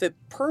 The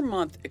per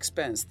month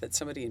expense that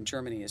somebody in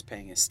Germany is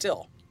paying is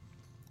still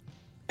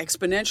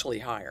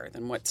exponentially higher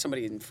than what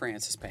somebody in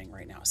France is paying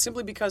right now,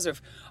 simply because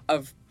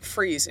of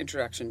Free's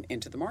introduction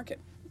into the market.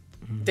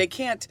 They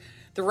can't.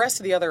 The rest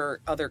of the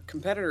other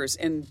competitors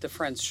in the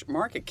French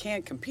market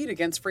can't compete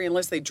against Free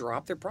unless they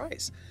drop their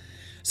price.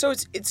 So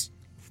it's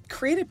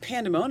created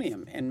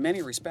pandemonium in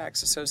many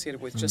respects associated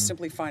with just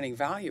simply finding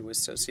value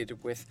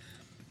associated with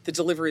the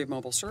delivery of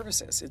mobile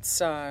services.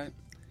 It's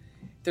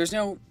there's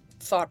no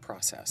thought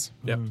process.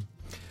 Yep.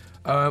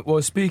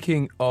 Well,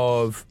 speaking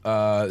of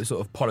sort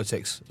of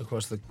politics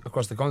across the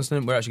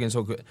continent, we're actually going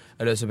to talk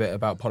a little bit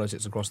about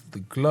politics across the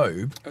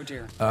globe. Oh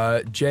dear.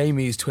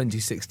 Jamie's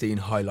 2016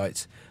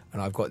 highlights,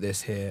 and I've got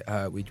this here.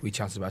 We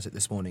chatted about it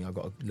this morning. I've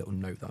got a little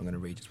note that I'm going to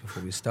read just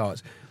before we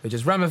start, which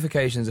is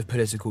ramifications of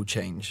political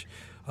change,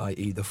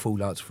 i.e. the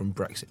fallout from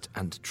Brexit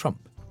and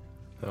Trump.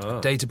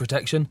 Data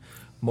protection,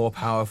 more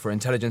power for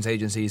intelligence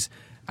agencies,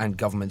 and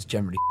governments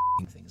generally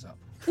things up.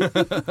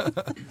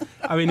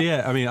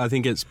 I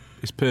think it's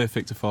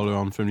perfect to follow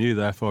on from you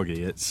there,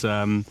 Foggy. It's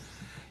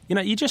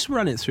you just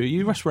run it through.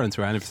 You just run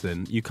through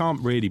anything. You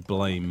can't really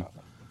blame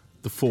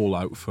the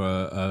fallout for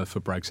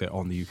Brexit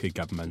on the UK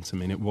government. I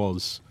mean, it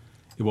was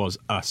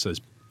us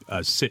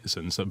as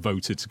citizens that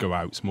voted to go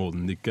out more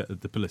than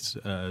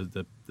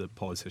the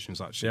politicians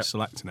actually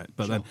selecting it.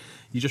 But then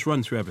you just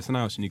run through everything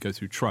else, and you go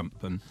through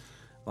Trump and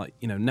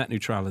net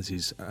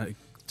neutrality's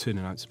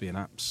turning out to be an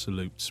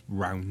absolute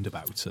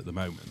roundabout at the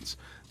moment.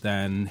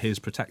 Then his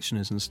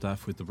protectionism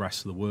stuff with the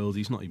rest of the world,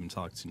 he's not even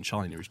targeting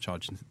China, he's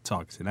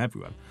targeting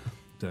everyone.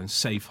 Then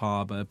safe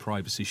harbour,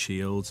 privacy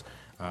shields,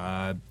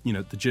 the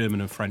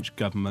German and French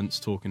governments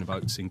talking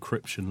about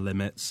encryption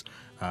limits,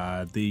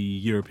 the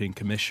European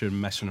Commission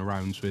messing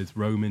around with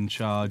roaming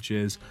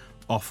charges,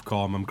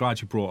 Ofcom. I'm glad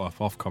you brought up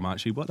Ofcom,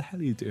 actually. What the hell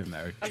are you doing,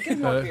 Mary? I'm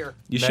getting up here.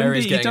 You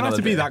don't have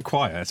to be that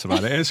quiet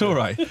about it. It's all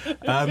right.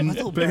 I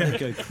thought Mary would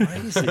go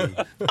crazy.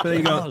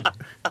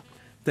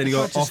 Then you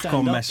got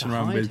Ofcom messing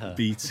around with her.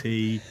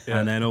 BT,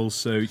 and then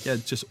also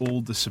just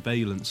all the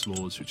surveillance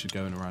laws which are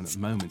going around at the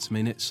moment. I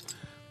mean, it's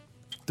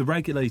the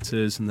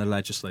regulators and the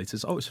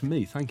legislators. Oh, it's for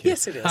me. Thank you.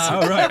 Yes, it is.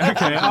 Oh, right.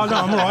 Okay. Oh, no,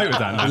 I'm all right with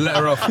that. Let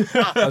her off.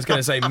 I was going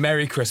to say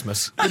Merry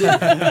Christmas.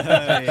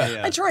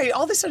 That's right.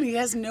 All of a sudden, he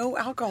has no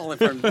alcohol in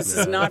front of him. This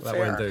is not that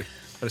fair. won't do.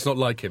 But it's not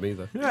like him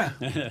either. Yeah.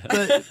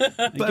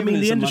 But I mean,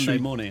 the industry.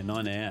 Monday morning at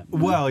 9 a.m.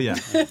 Well, yeah.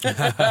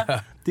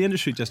 The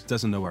industry just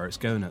doesn't know where it's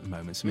going at the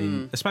moment. I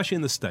mean, especially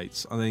in the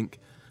States, I think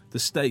the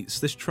States,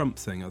 this Trump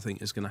thing, I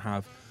think, is going to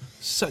have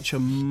such a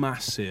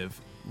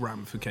massive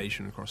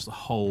ramification across the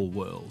whole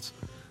world.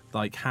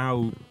 Like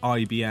how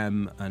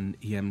IBM and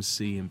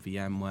EMC and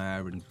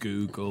VMware and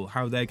Google,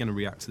 how they're going to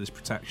react to this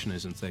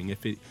protectionism thing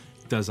if it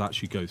does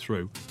actually go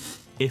through,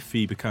 if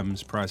he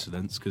becomes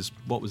president. Because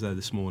what was there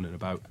this morning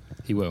about?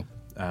 He will.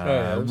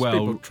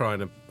 People trying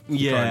the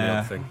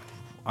other thing.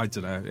 I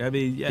don't know. I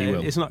mean, He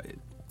will. it's not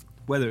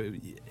whether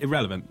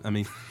irrelevant. I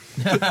mean,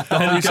 He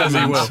says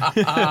he will.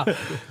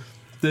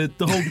 the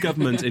whole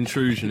government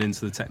intrusion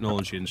into the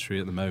technology industry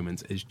at the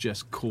moment is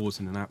just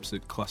causing an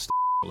absolute cluster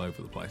all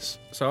over the place.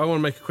 So I want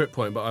to make a quick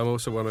point, but I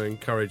also want to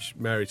encourage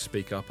Mary to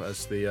speak up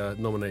as the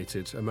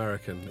nominated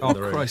American in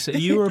the room. Christ, are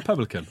you a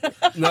Republican?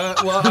 No,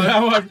 well, I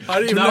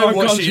don't even know I've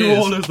what got she you is.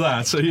 all of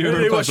that. So you're I a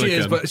don't know what Republican. she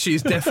is, but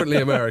she's definitely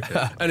American.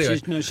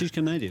 Anyway, She's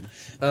Canadian.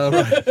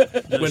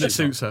 right. When it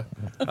suits her.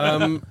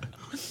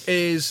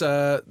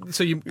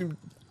 So you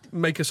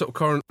make a sort of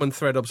current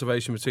one-thread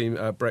observation between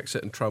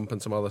Brexit and Trump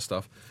and some other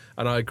stuff,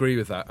 and I agree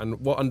with that.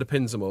 And what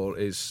underpins them all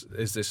is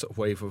this sort of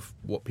wave of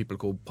what people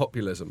call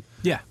populism.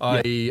 Yeah.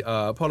 I.e.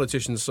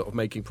 Politicians sort of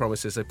making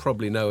promises they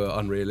probably know are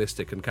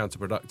unrealistic and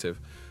counterproductive,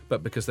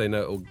 but because they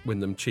know it'll win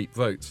them cheap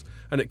votes.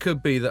 And it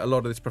could be that a lot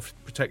of this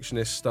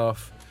protectionist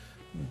stuff,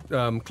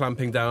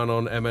 clamping down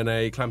on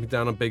M&A, clamping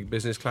down on big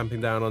business,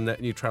 clamping down on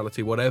net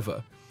neutrality,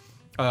 whatever,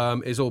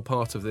 is all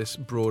part of this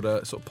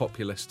broader sort of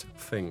populist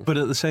thing. But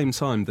at the same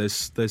time,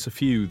 there's a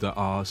few that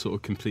are sort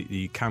of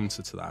completely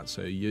counter to that.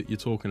 So you're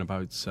talking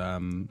about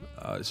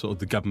sort of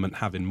the government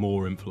having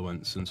more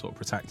influence and sort of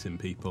protecting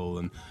people,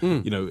 and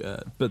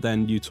but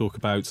then you talk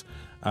about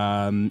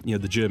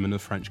the German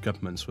and French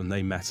governments when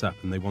they met up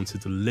and they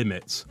wanted to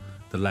limit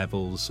the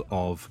levels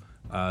of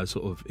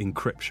sort of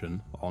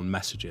encryption on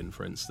messaging,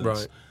 for instance.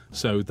 Right.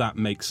 So that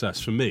makes us,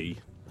 for me,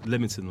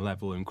 limiting the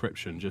level of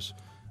encryption just.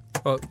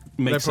 Well,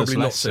 Makes they're us probably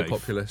not less so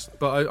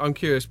safe. I'm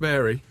curious,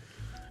 Mary,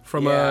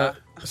 from Yeah.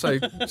 so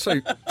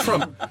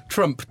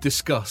Trump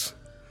discuss.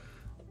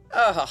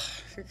 I'm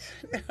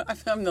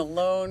the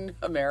lone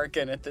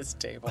American at this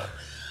table.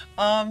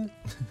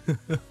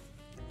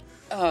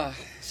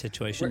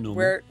 Situation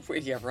normal.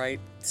 Yeah, right.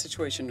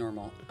 Situation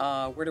normal.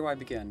 Where do I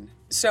begin?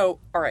 So,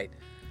 all right.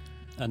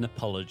 An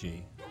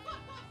apology.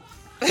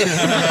 Do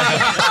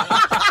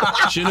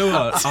you know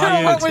what?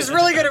 What was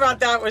really good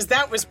about that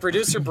was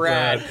producer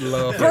Brad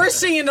love it.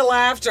 bursting into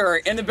laughter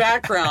in the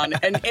background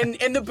and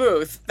in the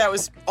booth. That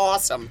was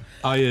awesome.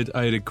 I had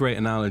a great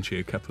analogy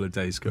a couple of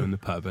days ago in the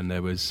pub, and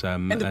there was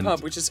In the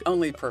pub, which is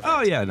only perfect.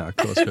 Oh yeah, no, of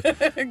course. Go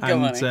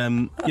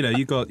And on.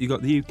 you got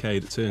the UK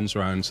that turns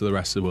around to the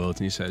rest of the world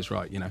and he says,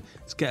 right,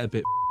 it's getting a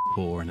bit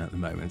boring at the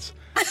moment.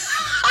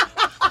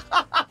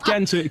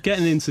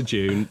 Getting into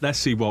June, let's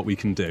see what we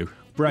can do.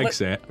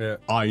 Brexit, Yeah.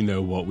 I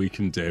know what we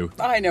can do.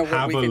 I know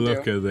what we can do. Have a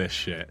look at this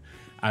shit.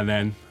 And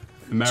then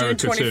America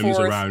June turns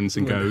 24th. around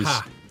and goes,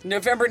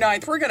 November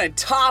 9th, we're going to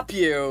top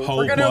you. hold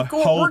we're gonna my,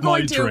 go, hold we're my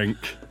going to drink.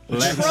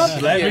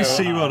 Trump Let you. me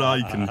see what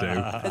I can do.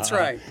 That's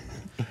right.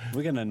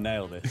 We're going to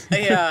nail this.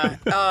 Yeah.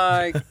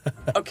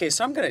 Okay,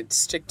 so I'm going to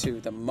stick to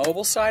the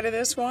mobile side of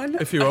this one.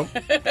 If you want.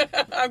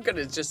 I'm going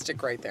to just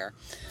stick right there.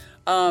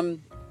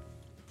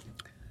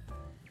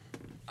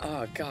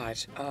 Oh, God.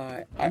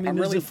 I mean, I'm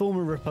as really... a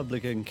former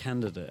Republican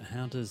candidate,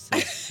 how does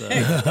this...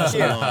 that's a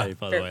lie,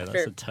 by the way.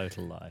 That's a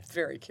total lie.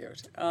 Very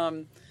cute.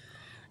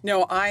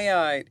 No,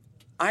 I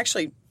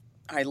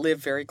live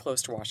very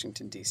close to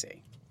Washington,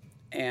 D.C.,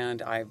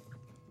 and I've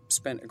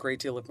spent a great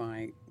deal of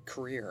my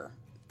career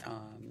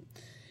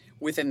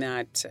within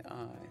that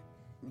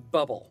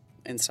bubble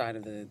inside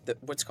of the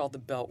what's called the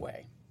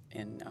Beltway.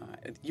 And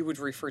you would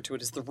refer to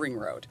it as the Ring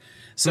Road.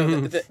 So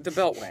the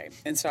Beltway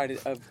inside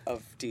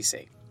of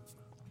D.C.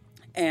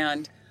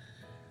 And,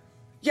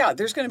 yeah,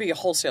 there's going to be a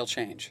wholesale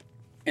change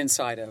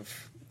inside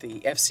of the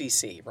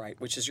FCC, right,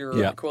 which is your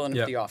equivalent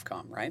of the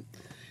Ofcom, right?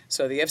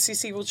 So the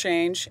FCC will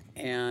change,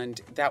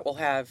 and that will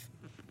have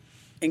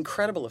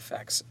incredible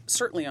effects,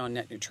 certainly on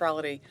net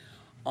neutrality,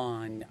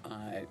 on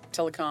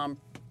Telecom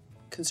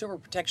Consumer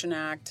Protection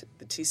Act,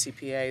 the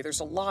TCPA.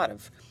 There's a lot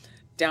of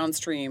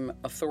downstream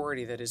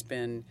authority that has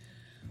been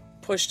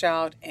pushed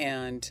out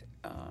and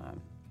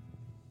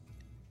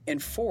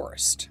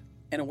enforced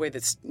in a way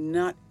that's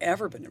not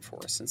ever been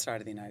enforced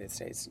inside of the United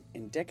States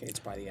in decades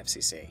by the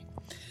FCC.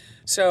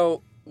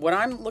 So what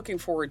I'm looking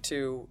forward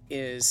to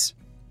is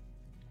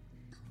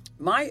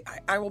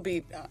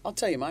I'll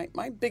tell you,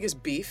 my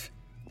biggest beef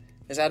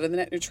is out of the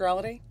net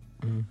neutrality.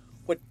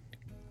 What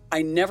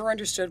I never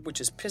understood, which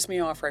has pissed me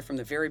off right from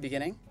the very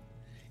beginning,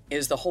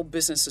 is the whole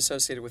business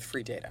associated with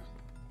free data.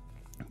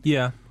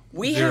 Yeah.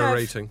 We Zero have,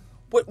 rating.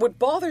 What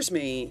bothers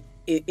me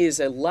is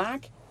a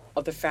lack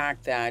of the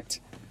fact that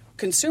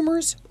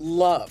consumers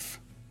love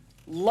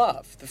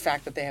the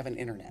fact that they have an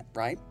internet,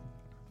 right?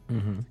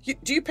 Mm-hmm.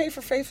 Do you pay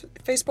for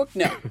Facebook?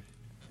 No.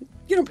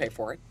 You don't pay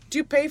for it. Do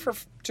you pay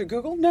to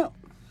Google? No.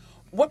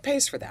 What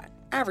pays for that?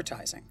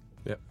 Advertising.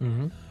 Yep.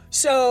 Mm-hmm.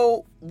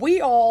 So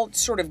we all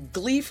sort of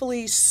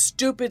gleefully,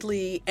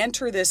 stupidly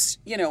enter this,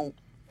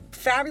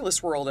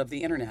 fabulous world of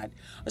the internet,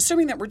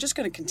 assuming that we're just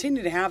going to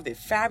continue to have the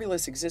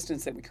fabulous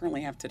existence that we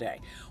currently have today.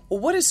 Well,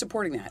 what is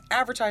supporting that?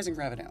 Advertising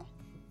revenue.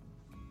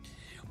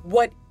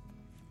 What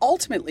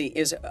ultimately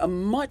is a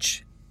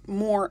much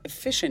more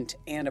efficient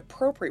and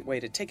appropriate way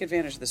to take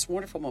advantage of this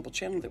wonderful mobile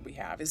channel that we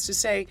have is to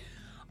say,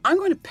 I'm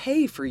going to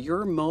pay for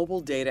your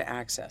mobile data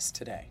access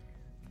today.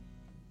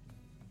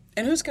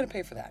 And who's going to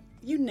pay for that?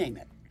 You name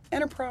it.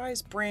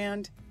 Enterprise,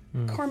 brand,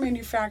 car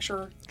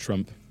manufacturer.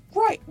 Trump.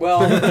 Right.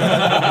 Well,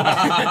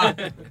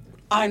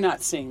 I'm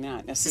not seeing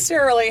that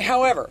necessarily.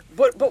 However,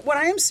 but what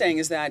I am saying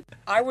is that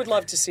I would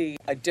love to see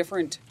a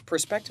different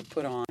perspective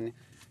put on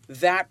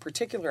that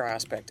particular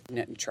aspect of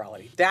net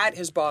neutrality. That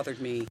has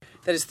bothered me.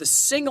 That is the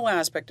single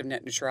aspect of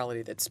net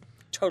neutrality that's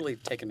totally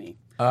taken me.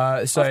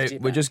 So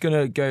we're just going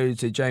to go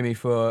to Jamie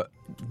for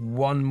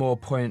one more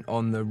point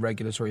on the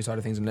regulatory side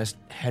of things, unless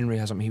Henry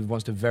has something he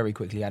wants to very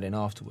quickly add in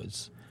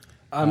afterwards.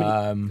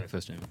 Go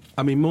first, Jamie.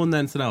 I mean, more than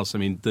anything else, I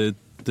mean, the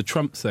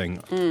Trump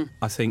thing,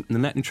 I think the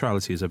net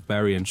neutrality is a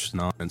very interesting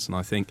argument, and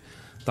I think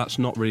that's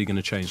not really going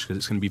to change because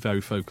it's going to be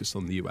very focused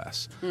on the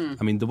US.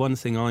 I mean, the one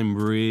thing I'm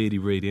really,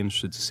 really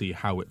interested to see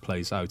how it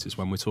plays out is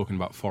when we're talking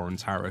about foreign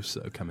tariffs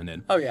that are coming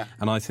in. Oh, yeah.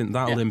 And I think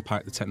that'll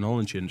impact the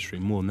technology industry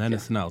more than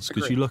anything else,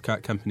 because you look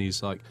at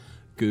companies like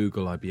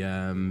Google,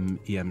 IBM,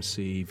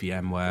 EMC,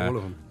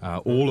 VMware,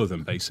 all of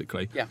them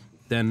basically. Yeah.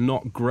 They're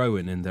not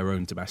growing in their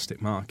own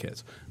domestic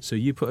market. So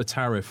you put a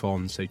tariff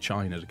on, say,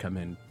 China to come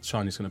in,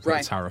 China's going to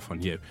put a tariff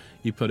on you.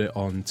 You put it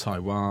on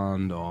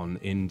Taiwan, on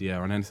India,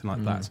 on anything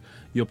like that.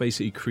 You're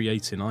basically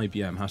creating,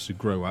 IBM has to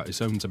grow out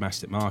its own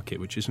domestic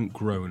market, which isn't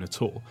growing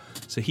at all.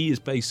 So he is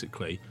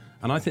basically,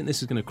 and I think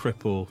this is going to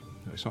cripple,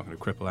 no, it's not going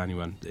to cripple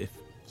anyone.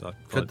 I'm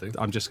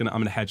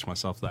going to hedge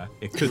myself there.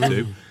 It could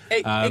do.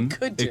 It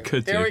could do. It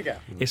could there do. We go.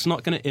 It's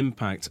not going to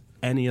impact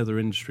any other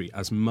industry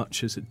as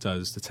much as it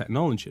does the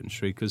technology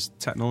industry, because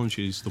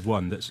technology is the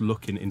one that's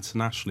looking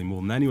internationally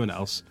more than anyone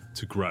else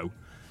to grow.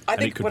 I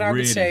think it could what I would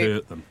really say,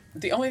 hurt them.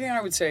 The only thing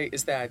I would say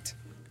is that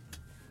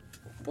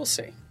we'll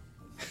see.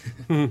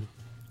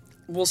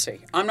 We'll see.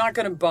 I'm not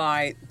going to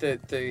buy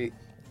the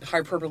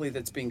hyperbole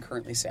that's being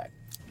currently said.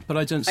 But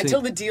I don't see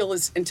until the deal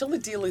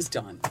is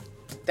done.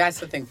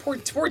 That's the thing. Poor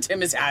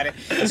Tim is at it.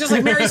 It's just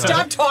like, Mary,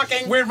 stop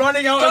talking. We're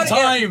running out of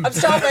time. I'm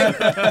stopping.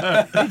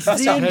 It's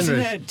the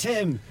internet,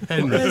 Tim.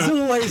 There's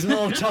always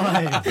more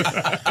time.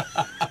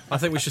 I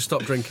think we should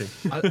stop drinking.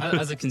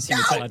 As a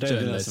consumer tech I don't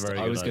think that's a journalist, very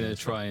I was good going to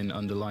idea. try and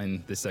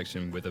underline this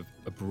section with a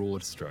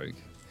broad stroke.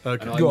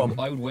 Okay. And Go on.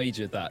 I would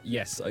wager that,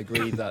 yes, I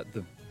agree that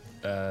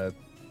the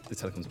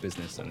telecoms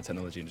business and the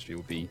technology industry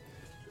will be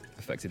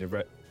affected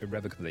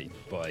irrevocably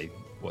by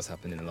what's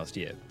happened in the last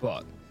year.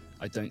 But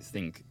I don't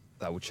think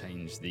that will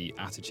change the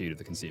attitude of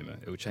the consumer.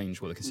 It will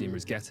change what the consumer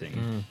is getting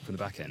from the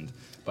back end.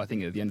 But I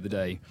think at the end of the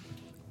day,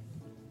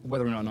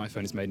 whether or not an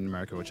iPhone is made in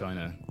America or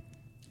China,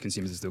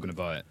 consumers are still going to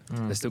buy it.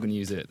 They're still going to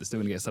use it. They're still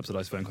going to get a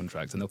subsidised phone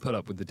contract, and they'll put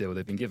up with the deal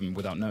they've been given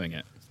without knowing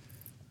it.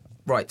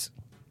 Right.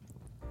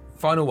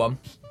 Final one.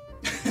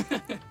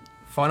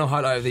 Final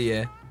highlight of the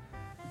year.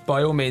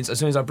 by all means, as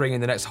soon as I bring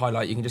in the next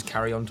highlight, you can just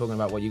carry on talking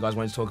about what you guys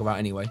wanted to talk about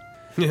anyway.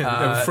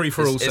 Free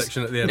for all It's-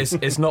 section at the end.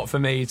 It's not for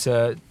me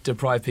to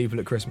deprive people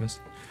at Christmas.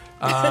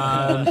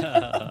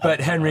 But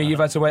Henry, you've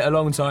had to wait a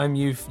long time.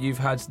 You've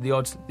had the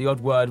odd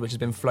word which has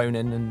been flown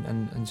in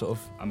and sort of.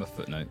 I'm a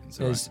footnote. It's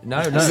Is,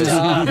 alright. no,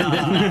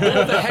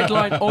 or the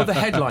headline or the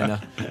headliner,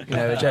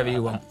 whichever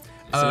you want.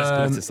 So let's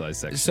politicise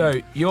section. So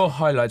your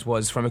highlight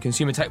was, from a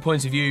consumer tech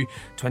point of view,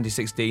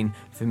 2016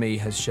 for me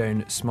has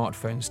shown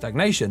smartphone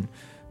stagnation.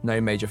 No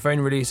major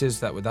phone releases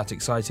that were that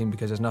exciting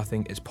because there's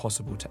nothing it's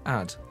possible to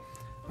add.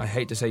 I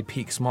hate to say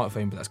peak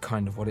smartphone, but that's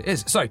kind of what it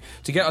is. So,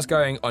 to get us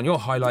going on your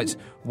highlights,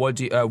 why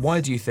do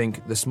you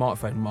think the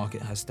smartphone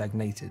market has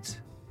stagnated?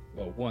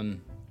 Well,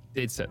 one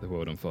did set the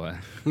world on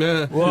fire,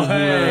 Yeah.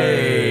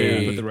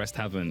 but the rest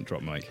haven't.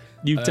 Drop mic.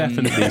 You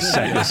definitely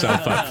set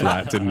yourself up for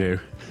that, didn't you?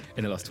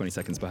 In the last 20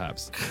 seconds,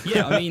 perhaps.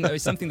 Yeah, I mean,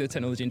 it's something that the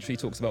technology industry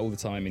talks about all the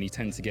time, and you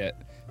tend to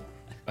get,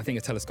 I think,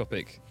 a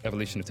telescopic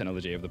evolution of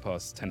technology over the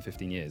past 10,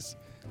 15 years.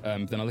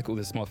 Then I look at all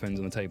the smartphones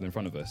on the table in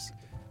front of us,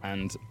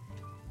 and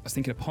I was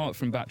thinking, apart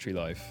from battery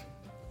life,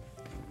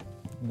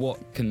 what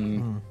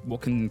can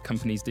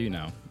companies do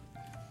now?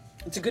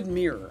 It's a good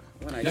mirror.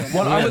 When I don't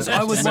Well,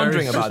 I was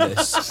wondering about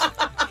this.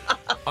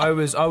 I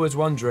was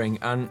wondering,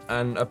 and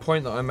a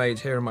point that I made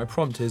here in my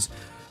prompt is,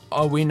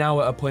 are we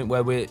now at a point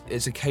where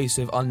it's a case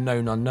of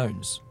unknown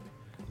unknowns?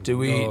 Do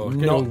we Get all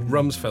not?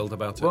 Rumsfeld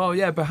about it. Well,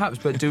 yeah, perhaps,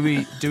 but do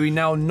we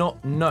now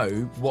not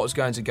know what's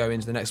going to go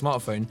into the next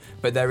smartphone?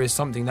 But there is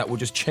something that will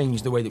just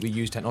change the way that we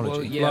use technology.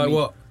 Well, yeah, like I mean,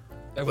 what?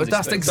 But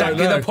that's exactly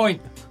Don't know. the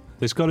point.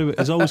 There's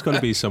always got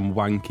to be some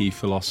wanky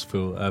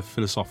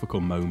philosophical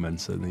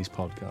moments in these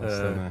podcasts.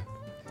 isn't there?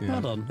 Yeah.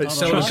 Hold on. It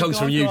seldom comes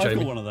from you, I've Jamie.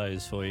 got one of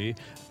those for you.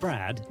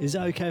 Brad, is it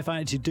okay if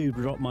I actually do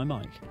drop my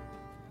mic?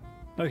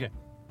 Okay.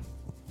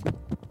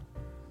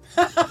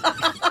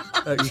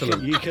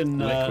 Excellent. You can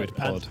Liquid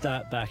add pod.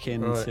 that back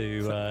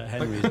into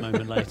Henry's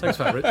moment later. Thanks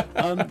for that,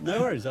 Rich.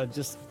 No worries. I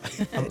just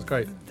That was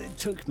great. it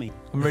took me.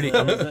 I'm really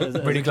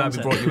glad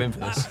we brought you in for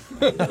this.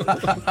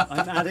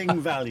 I'm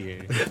adding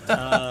value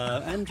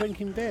and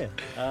drinking beer,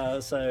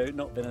 so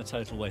not been a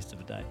total waste of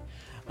a day.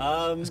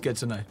 It's good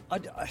to know.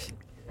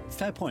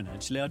 Fair point,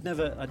 actually. I'd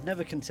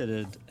never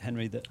considered,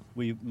 Henry, that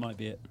we might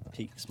be at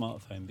peak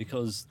smartphone,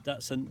 because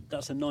that's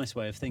a nice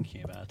way of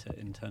thinking about it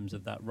in terms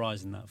of that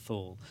rise and that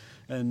fall.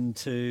 And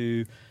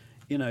to,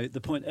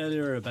 the point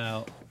earlier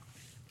about,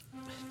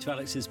 to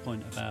Alex's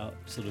point about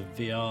sort of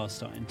VR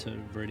starting to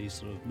really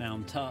sort of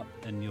mount up,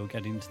 and you're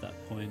getting to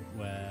that point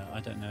where I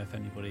don't know if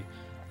anybody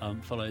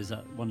follows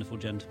that wonderful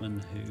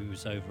gentleman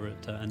who's over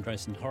at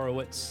Andreessen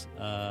Horowitz,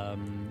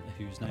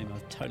 whose name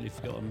I've totally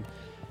forgotten.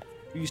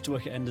 We used to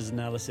work at Enders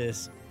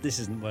Analysis. This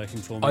isn't working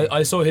for me.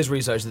 I saw his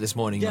research this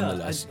morning, Yeah,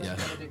 nonetheless.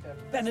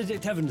 Ben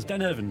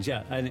Evans,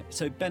 yeah. And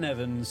so Ben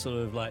Evans sort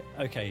of like,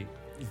 okay,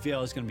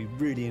 VR is going to be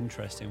really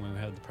interesting when we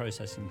have the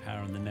processing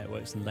power and the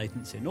networks and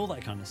latency and all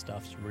that kind of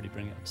stuff to really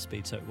bring it up to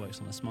speed so it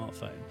works on a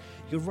smartphone.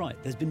 You're right,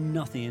 there's been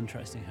nothing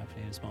interesting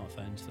happening in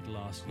smartphones for the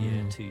last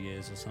year, 2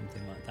 years or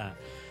something like that.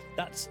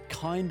 That's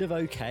kind of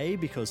okay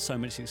because so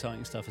much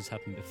exciting stuff has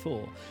happened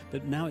before,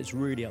 but now it's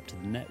really up to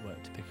the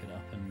network to pick it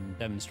up and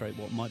demonstrate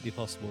what might be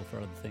possible for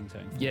other things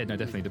going forward. Yeah, no,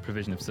 definitely. The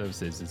provision of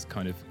services has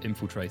kind of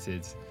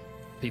infiltrated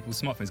people's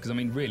smartphones, because I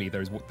mean, really,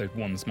 there's one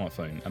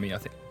smartphone. I mean, I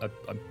think I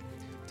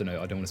don't know.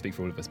 I don't want to speak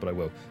for all of us, but I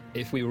will.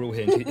 If we were all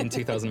here in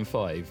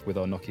 2005 with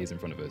our Nokias in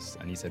front of us,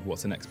 and you said,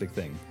 "What's the next big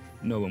thing?"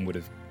 no one would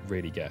have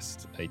really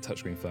guessed a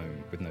touchscreen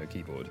phone with no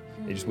keyboard.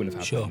 It just wouldn't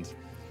have happened.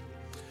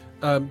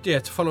 Sure.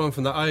 To follow on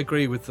from that, I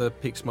agree with the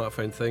peak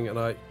smartphone thing.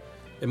 And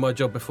in my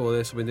job before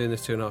this, I've been doing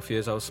this 2.5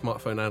 years. I was a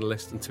smartphone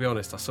analyst, and to be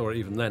honest, I saw it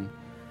even then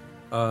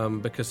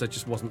because there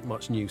just wasn't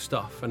much new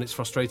stuff. And it's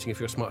frustrating if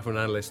you're a smartphone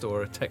analyst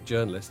or a tech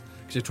journalist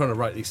because you're trying to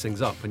write these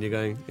things up, and you're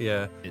going,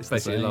 "Yeah, it's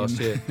basically the last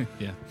same."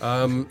 year."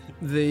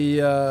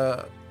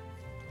 Yeah.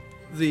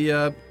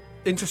 The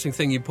interesting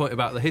thing you point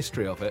about the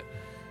history of it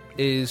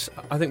is,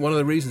 I think one of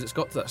the reasons it's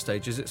got to that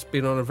stage is it's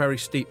been on a very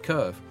steep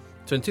curve.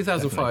 So in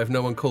 2005,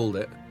 no one called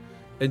it.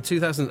 In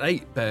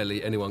 2008,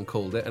 barely anyone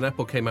called it, and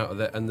Apple came out of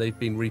it, and they've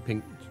been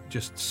reaping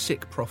just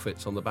sick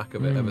profits on the back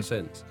of it ever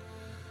since.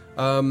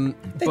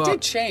 They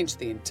did change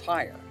the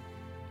entire.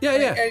 Yeah.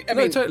 I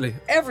No, mean, totally.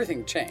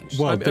 Everything changed.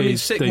 Well, I mean,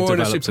 sick they more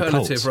in a developed a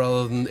superlative cult.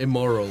 rather than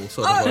immoral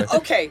sort of way.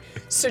 Okay,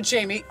 so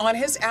Jamie, on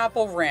his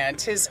Apple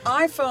rant, his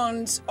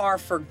iPhones are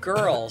for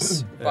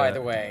girls, by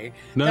the way.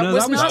 No, that that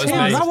was not me.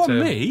 his. That wasn't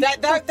too. me.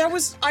 That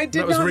was I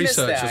did That was not miss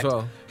research that as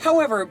well.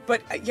 However,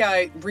 but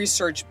yeah,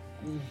 research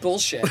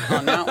bullshit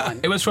on that one.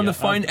 It was from the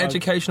fine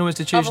educational of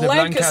institution of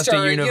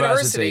Lancaster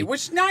University.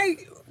 which now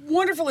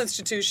wonderful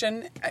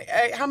institution.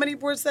 How many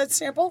words that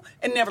sample?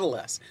 And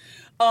nevertheless,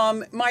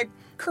 my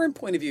current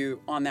point of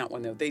view on that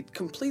one, though, they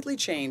completely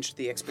changed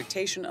the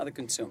expectation of the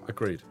consumer.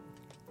 Agreed.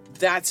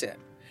 That's it.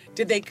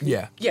 Did they?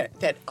 Yeah. Yeah.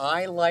 That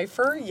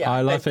iLifer. Yeah.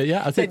 iLifer,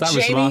 yeah, I think that was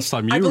the Jamie, last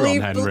time you I were on,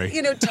 believe, Henry.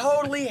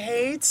 Totally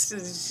hates.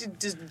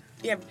 Just,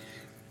 yeah.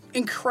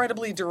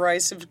 incredibly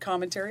derisive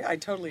commentary. I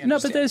totally understand. No,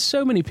 but there's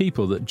so many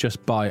people that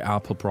just buy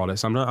Apple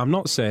products. I'm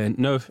not saying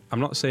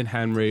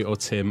Henry or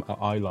Tim are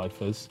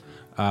iLifers,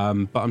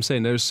 but I'm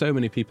saying there's so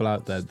many people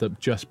out there that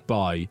just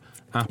buy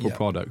Apple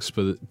products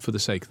for the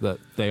sake that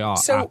they are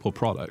Apple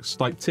products.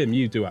 Like Tim,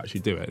 you do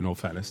actually do it. In all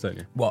fairness, don't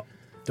you? What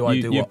do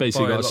I do? You've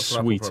basically Buy got a lots of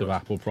Apple suite of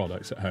products. Apple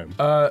products at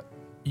home.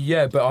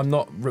 Yeah, but I'm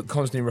not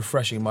constantly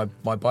refreshing my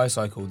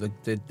bicycle.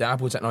 The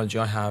Apple technology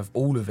I have,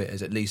 all of it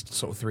is at least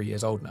sort of 3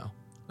 years old now.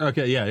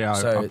 Okay, yeah.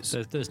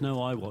 So There's no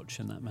iWatch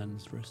in that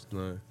man's wrist.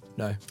 No.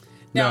 no.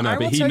 Now, I but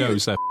will he tell you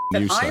knows they're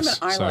that useless.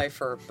 I'm an so-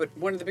 iLifer, but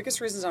one of the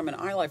biggest reasons I'm an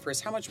iLifer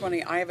is how much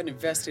money I haven't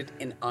invested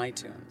in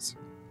iTunes.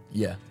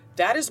 Yeah.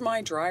 That is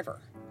my driver.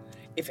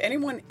 If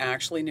anyone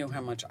actually knew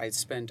how much I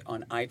spend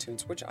on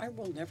iTunes, which I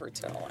will never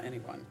tell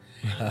anyone,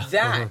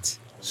 that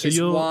So is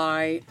you're-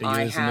 why Are you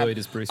I as have. annoyed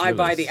as Bruce I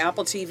buy Willis? the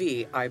Apple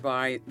TV. I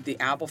buy the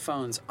Apple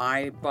phones.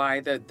 I buy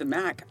the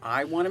Mac.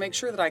 I want to make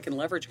sure that I can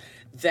leverage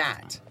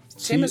that.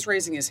 Tim is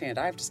raising his hand.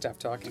 I have to stop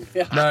talking.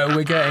 No,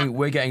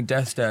 we're getting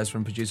death stares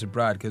from producer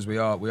Brad because we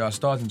are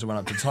starting to run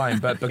up to time.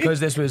 But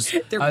because this was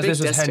They're as big this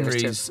was death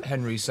stares,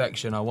 Henry's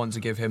section, I want to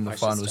give him the I should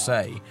final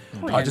stop. say.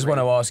 Poor I just Henry.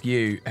 want to ask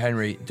you,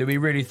 Henry, do we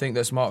really think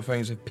that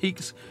smartphones have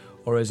peaked,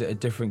 or is it a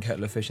different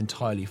kettle of fish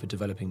entirely for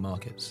developing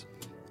markets?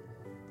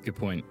 Good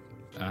point,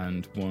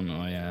 and one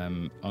I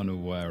am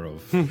unaware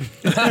of.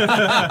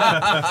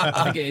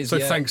 I think it is. So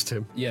yeah. thanks,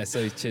 Tim. Yeah,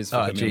 so cheers for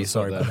Oh, putting me on gee, the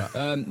spot sorry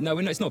there. about No,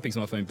 it's not a big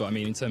smartphone, but I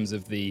mean, in terms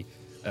of the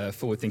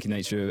forward-thinking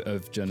nature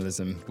of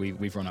journalism,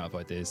 we've run out of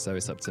ideas, so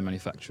it's up to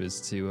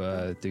manufacturers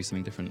to do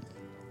something different.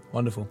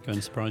 Wonderful. Going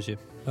to surprise you.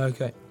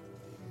 Okay.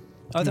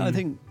 I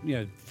think,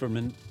 from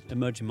an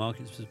emerging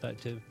markets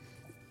perspective,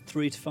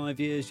 3 to 5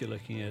 years, you're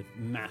looking at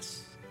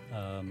mass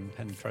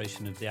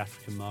penetration of the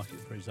African market,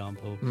 for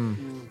example.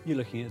 You're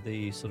looking at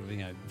the sort of,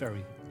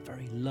 very,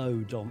 very low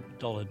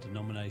dollar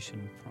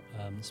denomination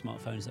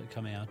smartphones that are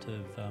coming out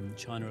of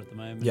China at the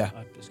moment. Yeah.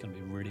 It's going to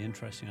be really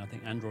interesting. I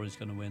think Android is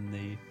going to win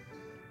the,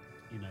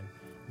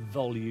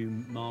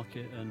 volume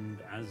market, and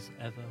as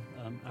ever,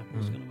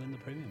 Apple's going to win the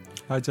premium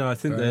market. I don't know,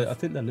 I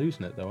think they're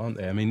losing it though, aren't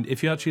they? I mean,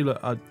 if you actually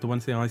look, the one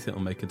thing I think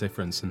will make a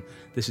difference, and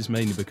this is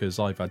mainly because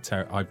I've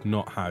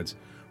not had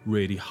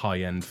really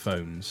high-end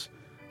phones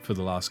for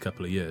the last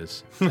couple of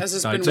years. As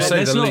has been to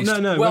say the least.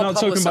 No, well we're not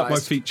talking about my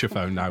publicised. feature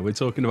phone now. We're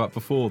talking about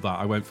before that.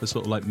 I went for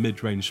sort of like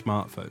mid-range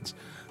smartphones,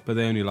 but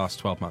they only last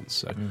 12 months.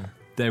 So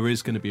there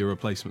is going to be a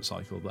replacement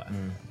cycle there.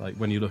 Like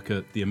when you look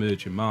at the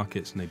emerging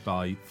markets and they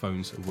buy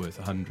phones that are worth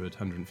 100,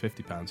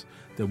 150 pounds,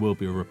 there will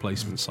be a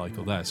replacement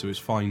cycle there. So it's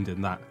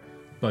finding that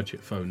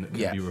budget phone that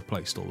can be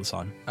replaced all the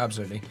time.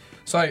 Absolutely.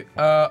 So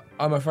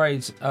I'm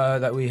afraid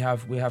that we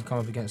have come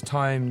up against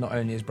time. Not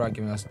only is Brad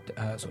giving us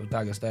sort of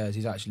dagger stares,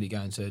 he's actually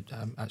going to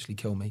actually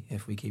kill me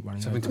if we keep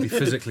running. Having over. to be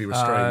physically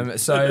restrained.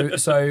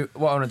 So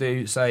what I want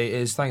to say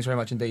is thanks very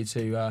much indeed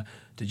to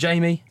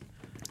Jamie,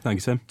 Thank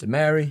you, Tim. to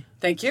Mary,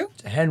 Thank you.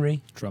 to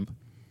Henry, Trump.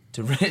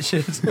 to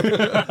Richard,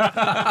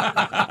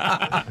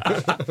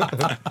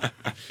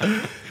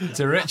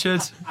 to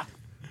Richard.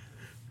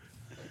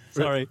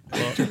 Sorry.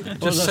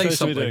 What was I say supposed to be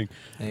something. doing?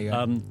 There you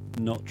go.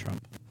 Not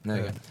Trump. There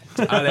you go.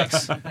 To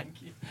Alex.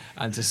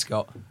 And to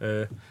Scott.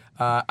 And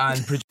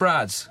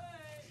Brad.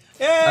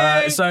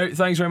 So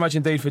thanks very much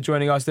indeed for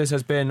joining us. This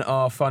has been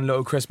our fun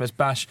little Christmas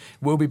bash.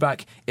 We'll be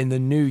back in the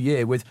new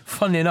year with,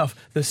 funnily enough,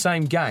 the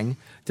same gang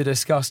to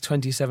discuss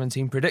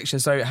 2017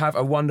 predictions. So have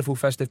a wonderful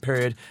festive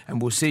period,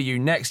 and we'll see you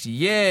next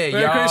year.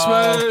 Merry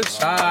y'all. Christmas.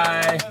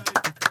 Bye.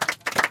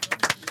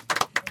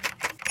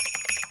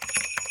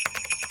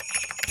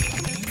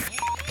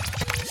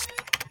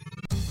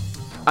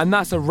 And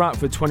that's a wrap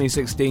for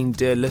 2016,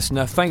 dear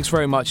listener. Thanks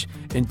very much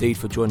indeed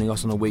for joining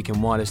us on A Week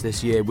in Wireless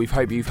this year. We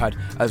hope you've had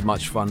as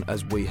much fun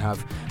as we have.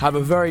 Have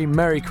a very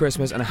Merry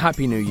Christmas and a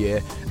Happy New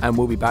Year, and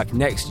we'll be back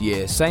next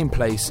year. Same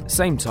place,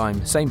 same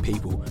time, same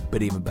people,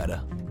 but even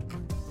better.